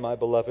 "So then, my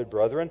beloved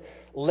brethren,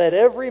 let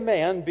every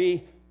man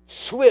be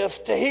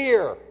swift to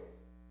hear."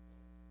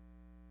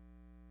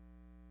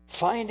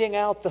 Finding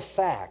out the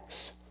facts.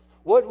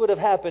 What would have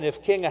happened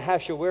if King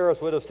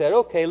Ahasuerus would have said,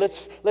 "Okay, let's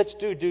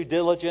do due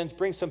diligence,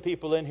 bring some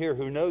people in here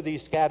who know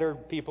these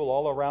scattered people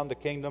all around the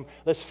kingdom.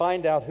 Let's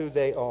find out who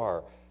they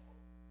are.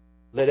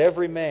 Let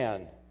every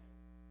man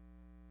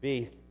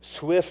be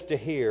swift to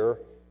hear,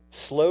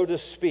 slow to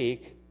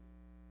speak,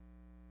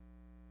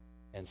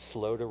 and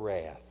slow to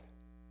wrath."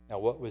 Now,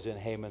 what was in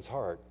Haman's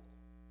heart?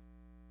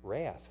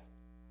 Wrath,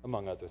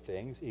 among other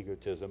things,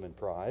 egotism and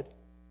pride.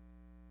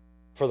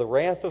 For the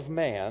wrath of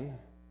man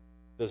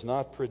does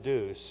not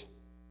produce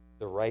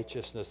the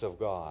righteousness of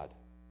God.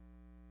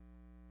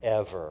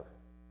 Ever.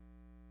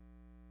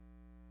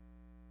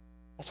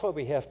 That's why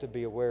we have to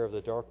be aware of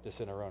the darkness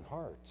in our own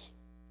hearts.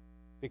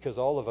 Because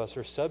all of us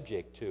are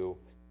subject to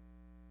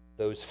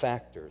those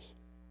factors.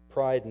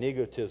 Pride and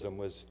egotism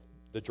was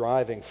the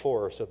driving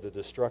force of the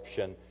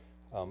destruction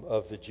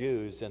of the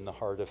Jews in the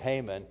heart of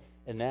Haman,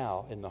 and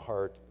now in the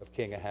heart of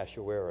King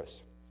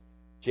Ahasuerus.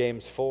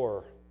 James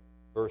 4,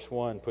 verse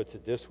 1 puts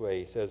it this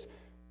way. He says,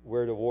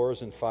 "Where do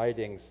wars and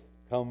fightings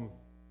come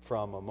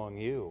from among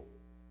you?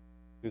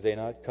 Do they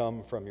not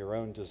come from your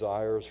own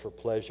desires for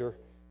pleasure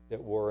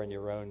that war in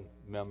your own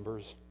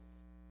members?"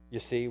 You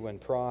see, when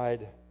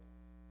pride,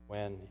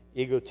 when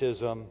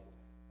egotism,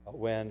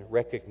 when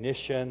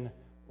recognition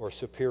or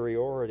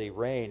superiority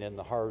reign in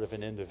the heart of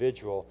an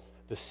individual,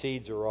 the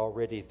seeds are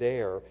already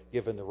there.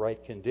 Given the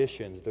right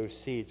conditions, those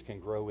seeds can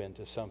grow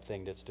into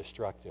something that's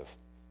destructive.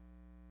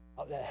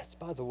 That's,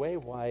 by the way,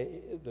 why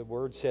the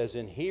word says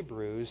in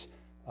Hebrews,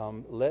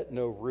 let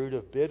no root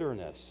of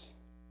bitterness.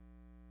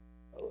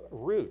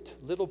 Root.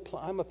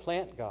 I'm a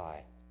plant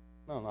guy.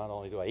 Well, not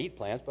only do I eat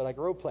plants, but I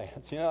grow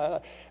plants.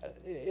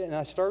 And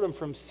I start them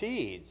from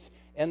seeds.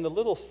 and the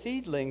little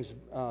seedlings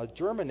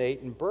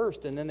germinate and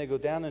burst, and then they go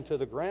down into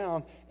the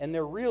ground, and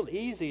they're real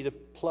easy to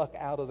pluck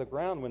out of the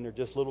ground when they're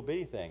just little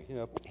bitty things.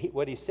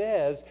 What he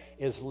says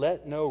is,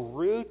 let no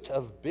root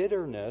of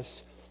bitterness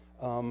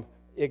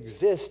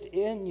exist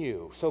in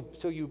you.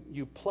 So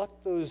you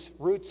pluck those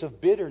roots of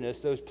bitterness,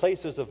 those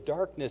places of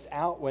darkness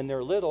out when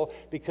they're little,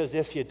 because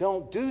if you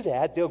don't do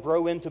that, they'll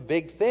grow into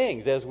big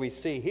things, as we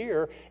see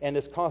here, and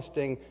it's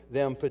costing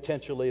them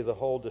potentially the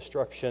whole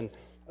destruction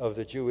of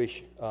the Jewish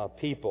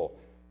people.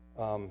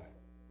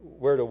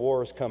 Where do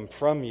wars come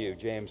from you?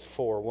 James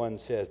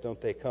 4:1 says,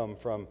 don't they come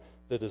from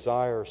the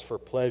desires for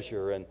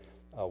pleasure, and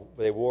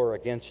they war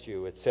against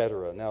you,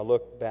 etc. Now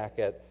look back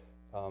at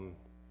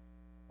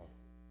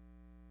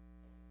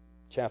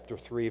chapter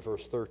 3,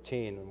 verse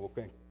 13, and we'll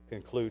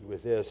conclude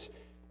with this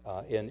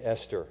in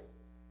Esther.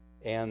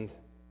 And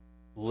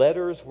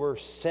letters were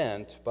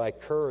sent by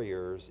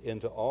couriers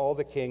into all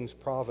the king's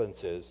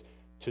provinces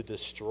to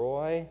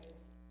destroy,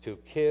 to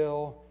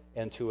kill,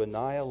 and to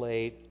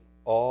annihilate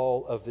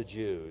all of the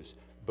Jews,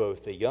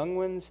 both the young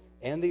ones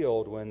and the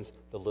old ones,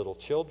 the little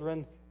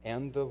children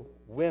and the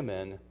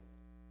women,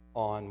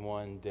 on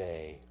one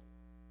day.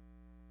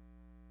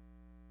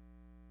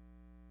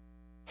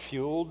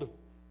 Fueled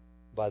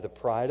by the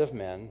pride of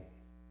men,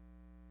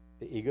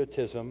 the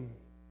egotism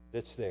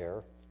that's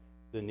there,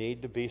 the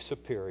need to be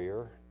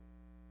superior,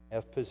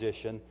 have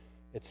position,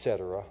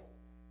 etc.,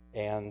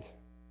 and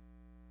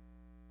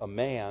a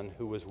man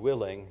who was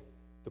willing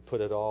to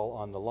put it all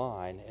on the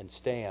line and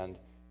stand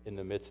in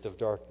the midst of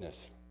darkness.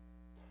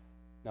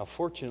 Now,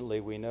 fortunately,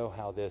 we know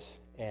how this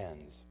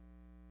ends.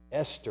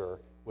 Esther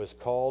was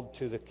called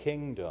to the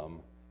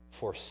kingdom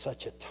for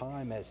such a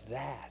time as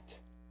that,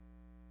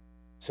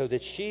 so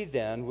that she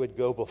then would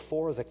go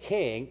before the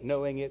king,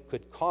 knowing it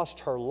could cost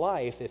her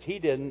life if he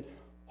didn't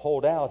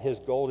hold out his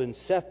golden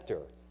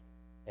scepter.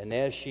 And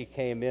as she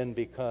came in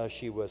because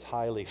she was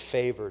highly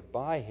favored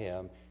by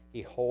him,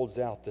 he holds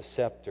out the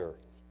scepter,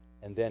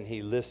 and then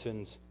he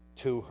listens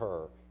to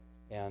her.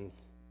 And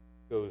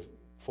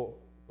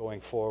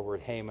going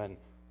forward, Haman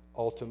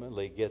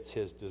ultimately gets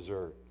his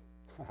dessert.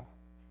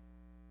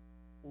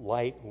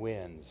 Light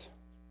wins.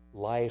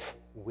 Life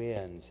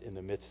wins in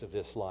the midst of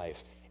this life.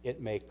 It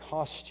may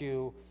cost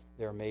you.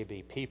 There may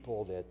be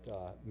people that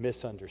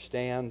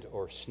misunderstand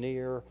or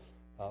sneer.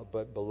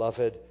 But,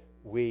 beloved,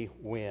 we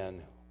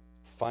win.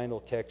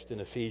 Final text in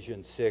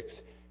Ephesians 6,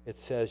 it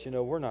says,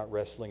 we're not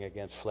wrestling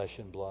against flesh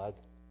and blood.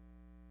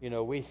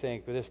 We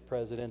think this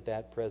president,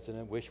 that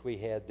president, wish we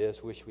had this,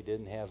 wish we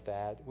didn't have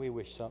that. We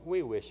wish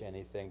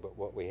anything but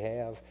what we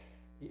have.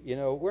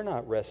 We're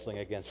not wrestling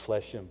against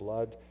flesh and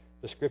blood.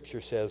 The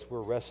Scripture says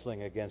we're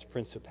wrestling against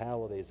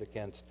principalities,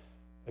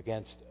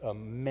 against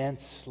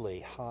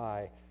immensely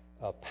high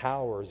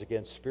powers,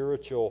 against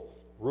spiritual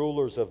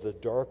rulers of the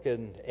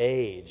darkened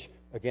age,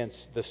 against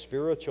the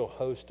spiritual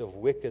host of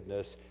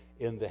wickedness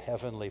in the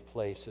heavenly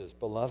places.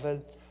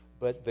 Beloved,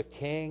 but the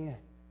King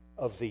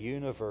of the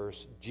universe,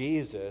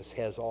 Jesus,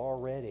 has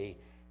already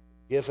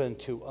given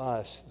to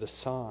us the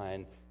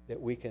sign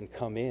that we can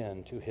come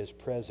in to His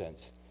presence.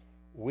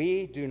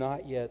 We do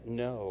not yet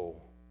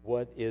know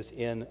what is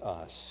in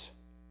us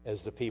as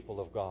the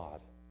people of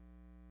God.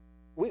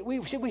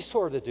 We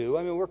sort of do.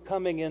 We're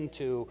coming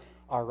into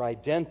our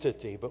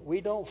identity, but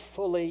we don't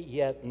fully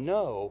yet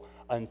know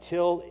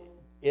until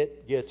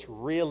it gets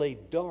really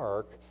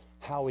dark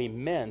how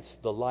immense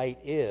the light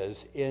is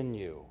in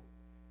you,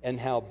 and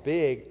how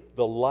big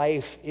the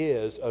life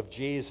is of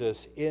Jesus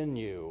in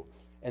you,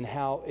 and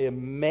how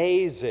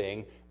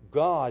amazing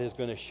God is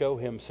going to show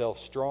Himself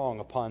strong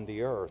upon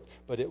the earth.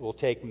 But it will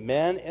take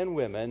men and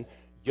women,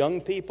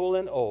 young people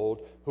and old,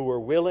 who are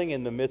willing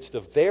in the midst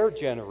of their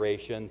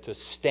generation to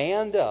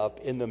stand up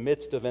in the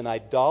midst of an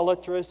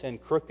idolatrous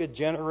and crooked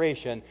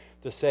generation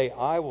to say,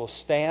 I will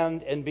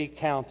stand and be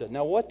counted.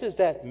 Now, what does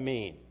that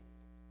mean?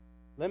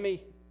 Let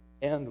me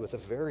end with a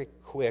very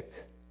quick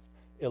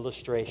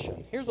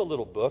illustration. Here's a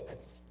little book,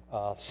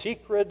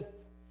 Secret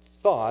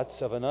Thoughts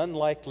of an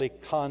Unlikely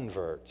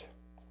Convert.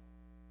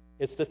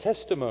 It's the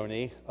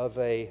testimony of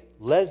a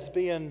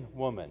lesbian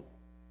woman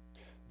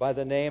by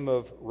the name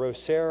of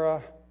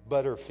Rosara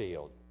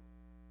Butterfield.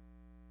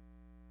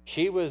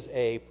 She was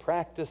a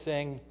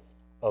practicing,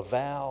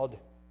 avowed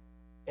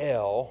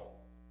L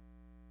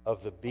of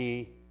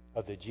the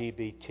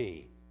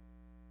GBT.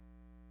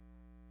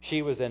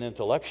 She was an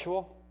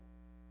intellectual.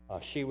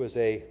 She was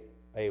a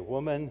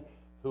woman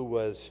who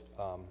was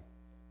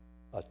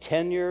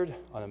tenured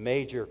on a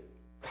major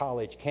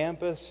college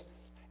campus,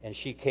 and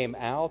she came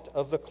out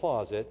of the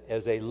closet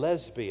as a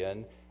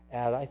lesbian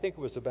at, I think it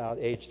was about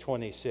age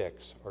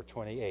 26 or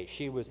 28.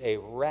 She was a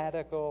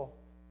radical,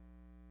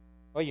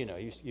 well,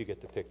 you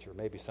get the picture.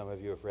 Maybe some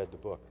of you have read the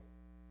book.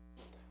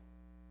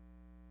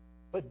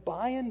 But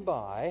by and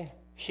by,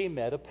 she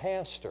met a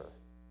pastor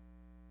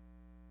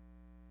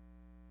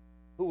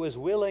who was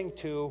willing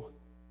to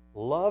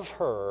love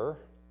her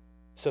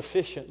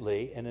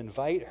sufficiently and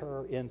invite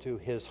her into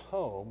his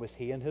home with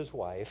he and his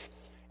wife,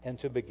 and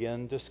to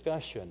begin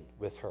discussion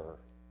with her.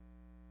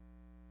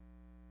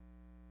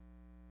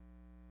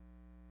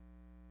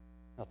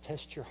 Now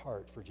test your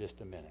heart for just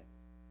a minute.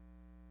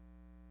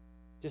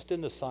 Just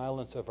in the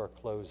silence of our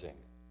closing.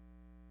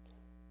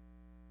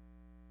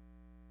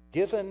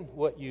 Given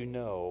what you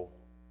know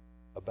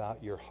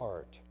about your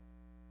heart,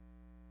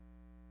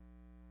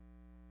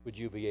 would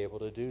you be able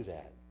to do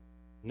that,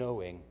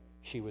 knowing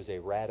she was a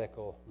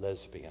radical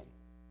lesbian?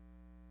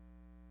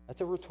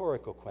 That's a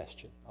rhetorical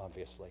question,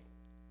 obviously.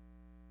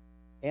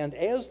 And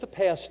as the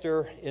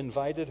pastor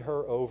invited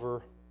her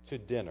over to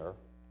dinner,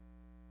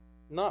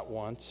 not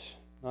once,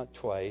 not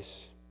twice,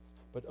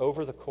 but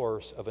over the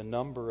course of a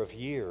number of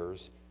years,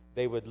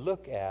 they would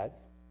look at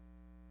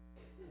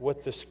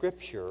what the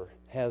Scripture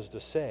has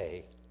to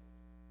say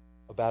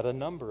about a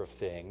number of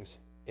things,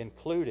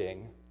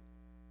 including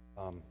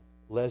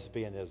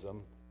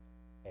lesbianism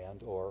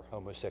and or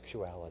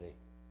homosexuality.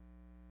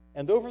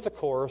 And over the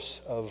course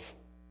of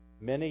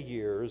many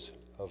years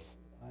of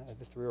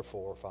 3 or 4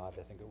 or 5,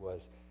 I think it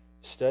was,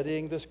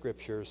 studying the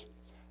Scriptures,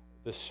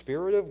 the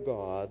Spirit of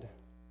God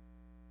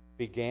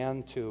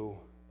began to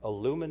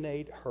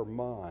illuminate her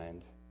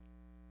mind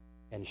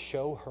and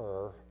show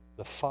her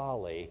the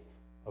folly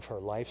of her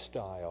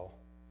lifestyle,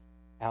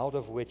 out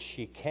of which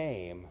she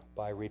came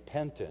by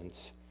repentance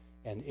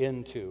and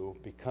into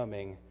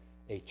becoming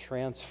a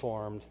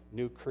transformed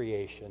new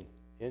creation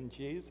in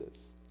Jesus.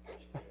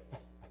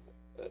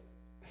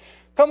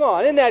 Come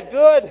on, isn't that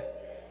good?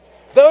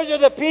 Those are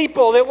the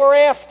people that we're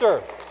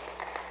after.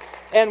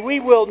 And we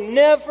will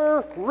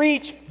never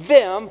reach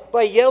them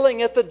by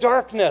yelling at the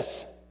darkness.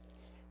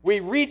 We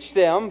reach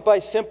them by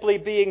simply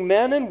being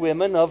men and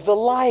women of the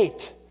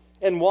light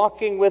and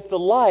walking with the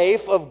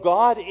life of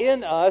God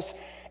in us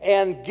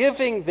and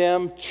giving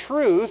them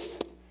truth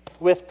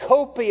with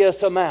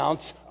copious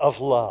amounts of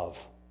love.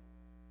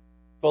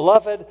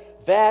 Beloved,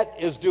 that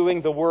is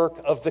doing the work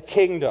of the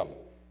kingdom.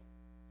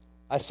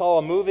 I saw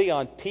a movie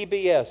on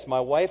PBS.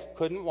 My wife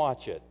couldn't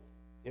watch it.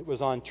 It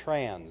was on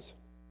transgenders.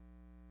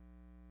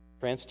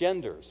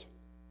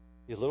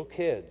 These little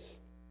kids,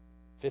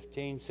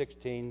 15,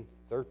 16,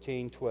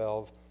 13,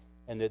 12,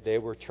 and that they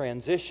were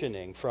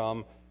transitioning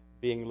from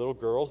being little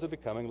girls to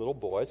becoming little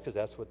boys, because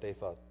that's what they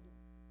thought,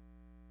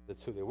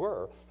 that's who they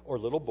were, or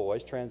little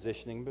boys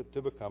transitioning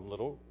to become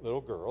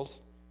little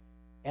girls.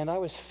 And I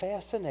was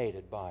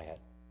fascinated by it.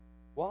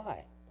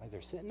 Why? By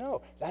their sin?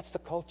 No, that's the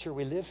culture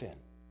we live in.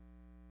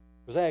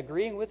 Was I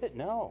agreeing with it?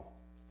 No.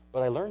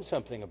 But I learned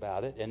something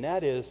about it, and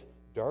that is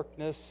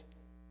darkness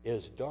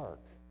is dark.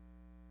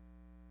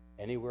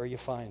 Anywhere you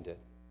find it.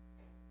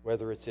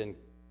 Whether it's in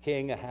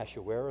King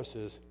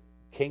Ahasuerus'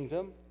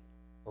 kingdom,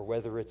 or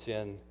whether it's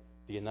in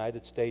the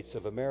United States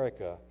of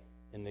America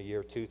in the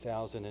year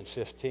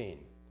 2015.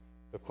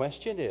 The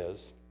question is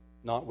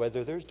not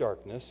whether there's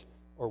darkness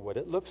or what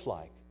it looks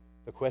like.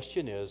 The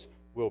question is,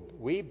 will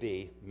we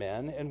be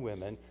men and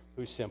women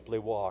who simply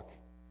walk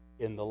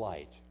in the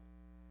light?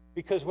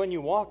 Because when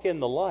you walk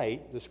in the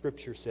light, the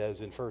Scripture says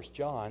in 1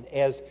 John,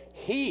 as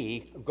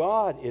He,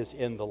 God, is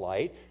in the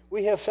light,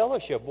 we have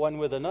fellowship one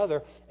with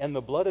another, and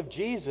the blood of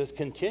Jesus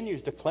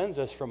continues to cleanse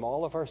us from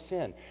all of our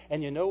sin.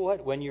 And you know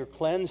what? When you're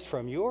cleansed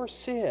from your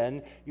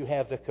sin, you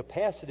have the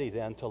capacity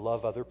then to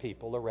love other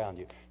people around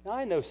you. Now,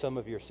 I know some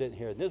of you are sitting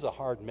here, and this is a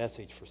hard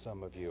message for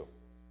some of you.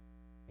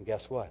 And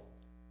guess what?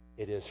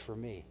 It is for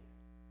me.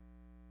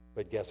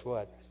 But guess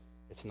what?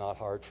 It's not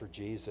hard for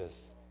Jesus,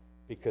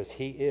 because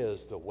He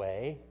is the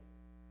way,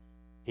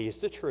 He is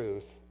the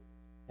truth,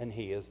 and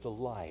He is the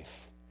life.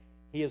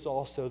 He is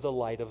also the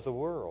light of the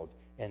world.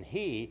 And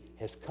He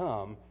has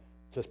come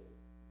to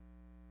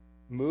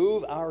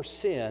move our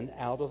sin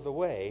out of the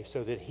way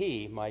so that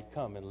He might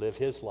come and live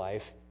His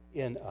life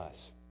in us.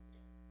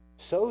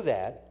 So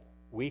that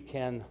we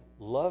can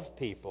love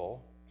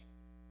people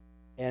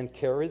and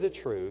carry the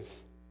truth,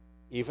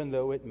 even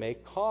though it may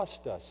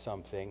cost us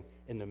something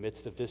in the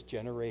midst of this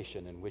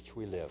generation in which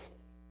we live.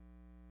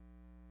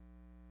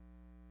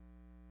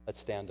 Let's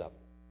stand up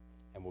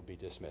and we'll be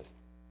dismissed.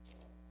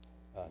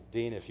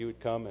 Dean, if you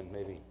would come and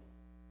maybe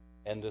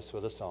end us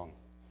with a song.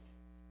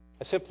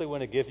 I simply want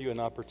to give you an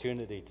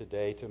opportunity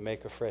today to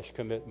make a fresh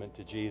commitment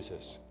to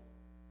Jesus.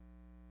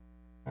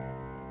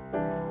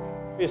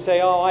 You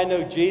say, oh, I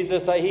know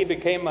Jesus. He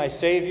became my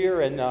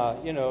Savior in,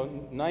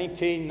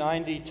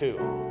 1992.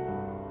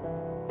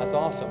 That's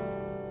awesome.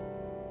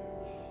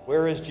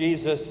 Where is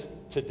Jesus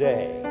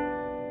today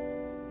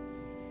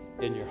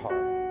in your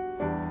heart?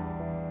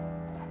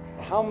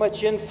 How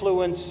much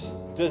influence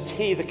does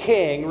He, the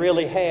King,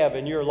 really have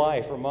in your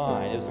life or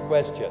mine, is the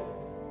question.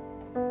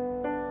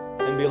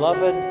 And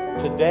beloved,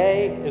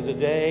 today is a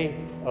day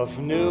of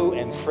new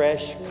and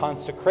fresh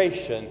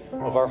consecration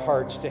of our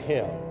hearts to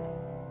Him.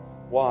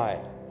 Why?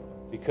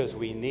 Because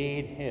we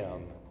need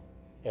Him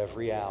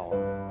every hour.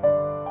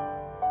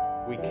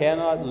 We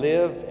cannot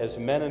live as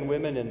men and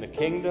women in the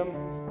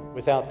kingdom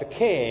without the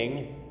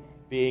King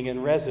being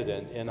in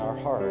resident in our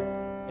heart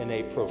in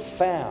a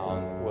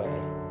profound way.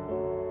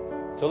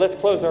 So let's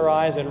close our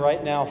eyes, and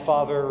right now,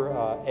 Father,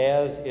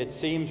 as it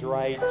seems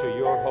right to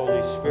your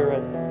Holy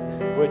Spirit,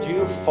 would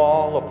you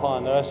fall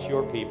upon us,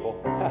 your people?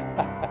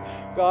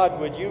 God,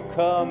 would you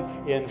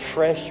come in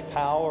fresh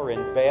power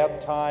and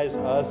baptize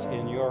us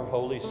in your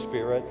Holy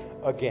Spirit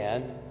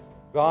again?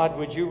 God,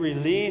 would you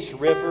release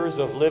rivers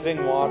of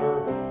living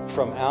water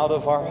from out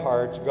of our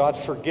hearts? God,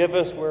 forgive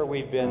us where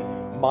we've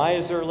been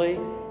miserly.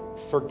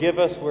 Forgive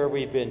us where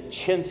we've been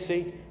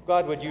chintzy.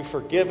 God, would you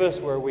forgive us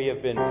where we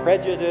have been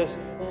prejudiced?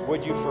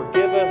 Would you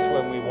forgive us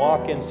when we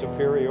walk in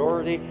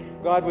superiority?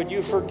 God, would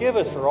you forgive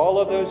us for all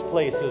of those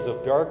places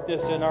of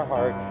darkness in our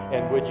heart?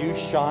 And would you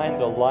shine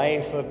the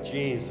life of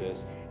Jesus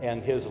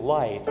and His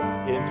light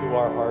into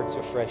our hearts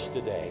afresh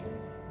today?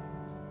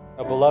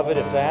 Now, beloved,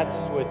 if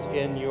that's what's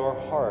in your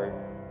heart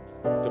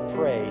to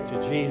pray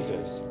to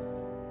Jesus,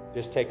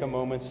 just take a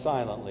moment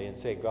silently and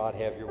say, God,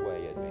 have your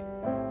way in me.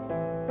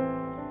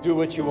 Do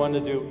what you want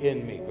to do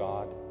in me,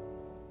 God.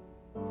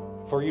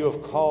 For you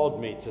have called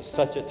me to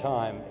such a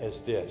time as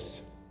this.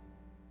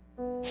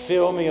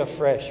 Fill me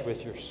afresh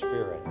with your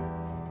Spirit.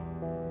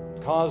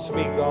 Cause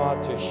me,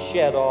 God, to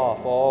shed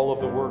off all of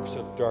the works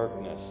of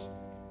darkness,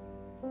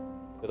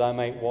 that I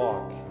might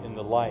walk in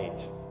the light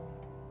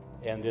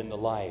and in the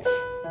life.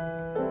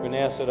 I'm going to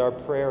ask that our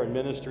prayer and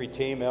ministry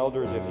team,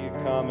 elders, if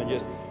you'd come and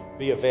just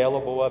be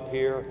available up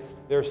here.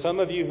 There are some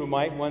of you who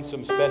might want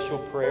some special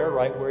prayer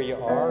right where you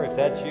are. If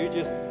that's you,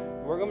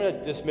 we're going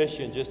to dismiss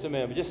you in just a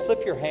minute. But just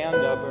slip your hand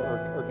up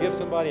or give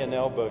somebody an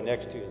elbow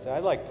next to you. Say,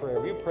 I'd like prayer.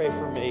 Will you pray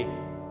for me?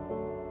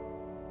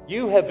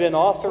 You have been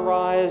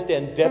authorized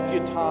and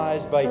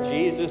deputized by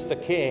Jesus the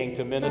King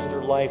to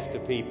minister life to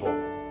people.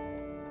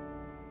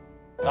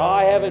 No,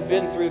 I haven't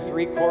been through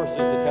 3 courses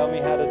to tell me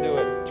how to do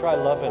it. Try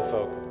loving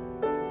folk.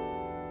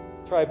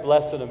 Try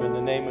blessing them in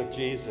the name of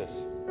Jesus.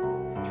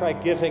 Try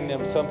giving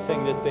them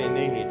something that they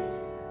need.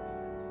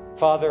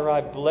 Father,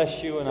 I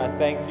bless you and I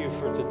thank you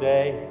for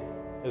today.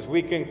 As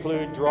we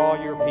conclude, draw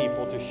your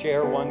people to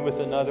share one with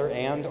another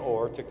and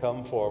or to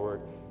come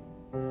forward.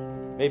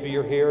 Maybe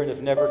you're here and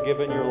have never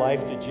given your life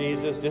to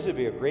Jesus. This would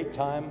be a great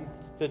time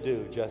to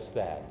do just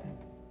that.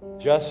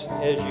 Just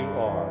as you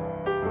are,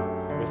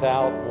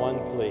 without one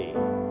plea.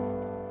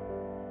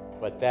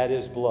 But that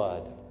His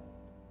blood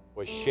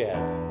was shed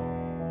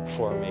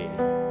for me.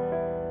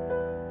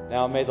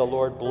 Now may the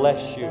Lord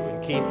bless you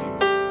and keep you.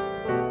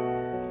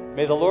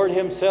 May the Lord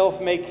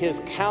Himself make His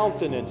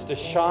countenance to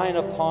shine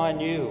upon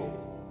you.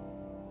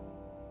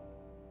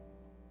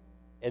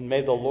 And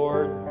may the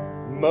Lord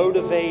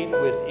motivate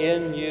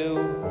within you.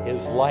 His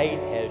light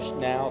has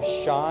now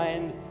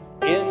shined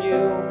in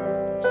you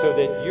so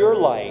that your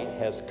light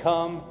has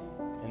come,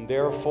 and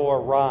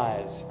therefore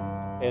rise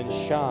and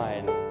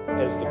shine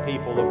as the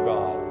people of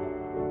God.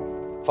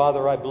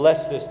 Father, I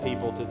bless this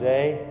people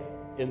today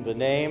in the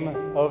name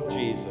of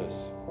Jesus.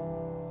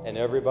 And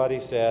everybody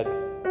said,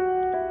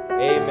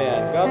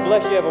 Amen. God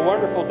bless you. Have a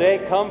wonderful day.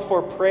 Come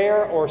for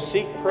prayer or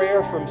seek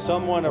prayer from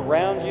someone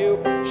around you.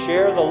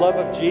 Share the love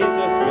of Jesus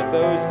with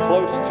those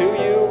close to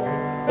you.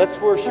 Let's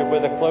worship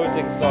with a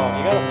closing song.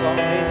 You got a song,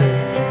 please?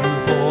 Thank you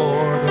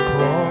for the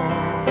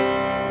cross,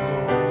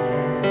 Lord.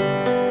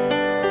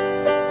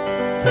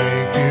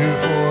 Thank you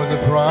for the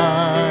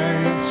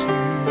price you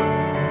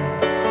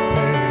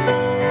paid,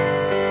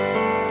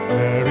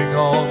 bearing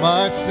all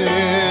my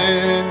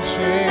sin,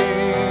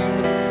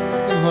 shame,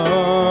 and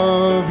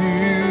love.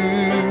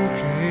 You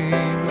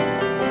came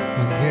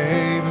and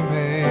gave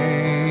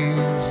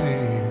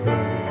amazing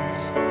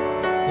grace.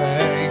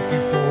 Thank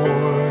you for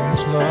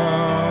this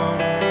love,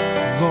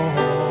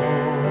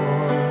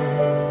 Lord.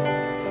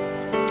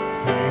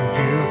 Thank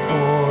you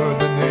for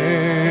the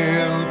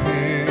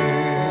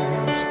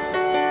nail-pierced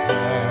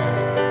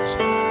hands.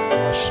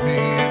 Wash me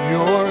in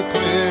your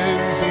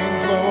cleansing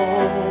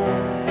flow.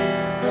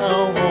 Now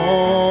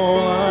all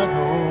I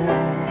know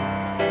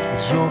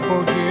is your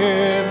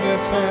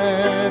forgiveness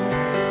and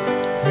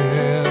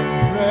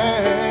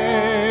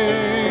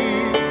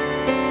embrace.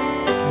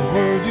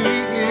 Worthy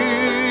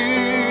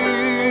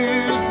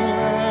is the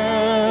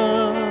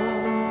Lamb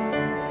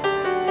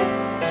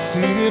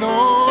seated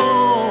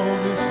on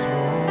His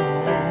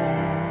throne.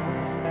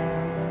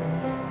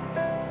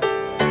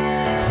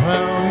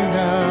 Crown you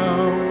now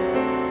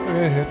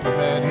with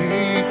many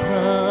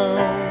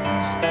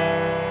crowns.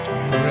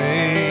 You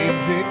reign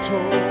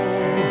victorious.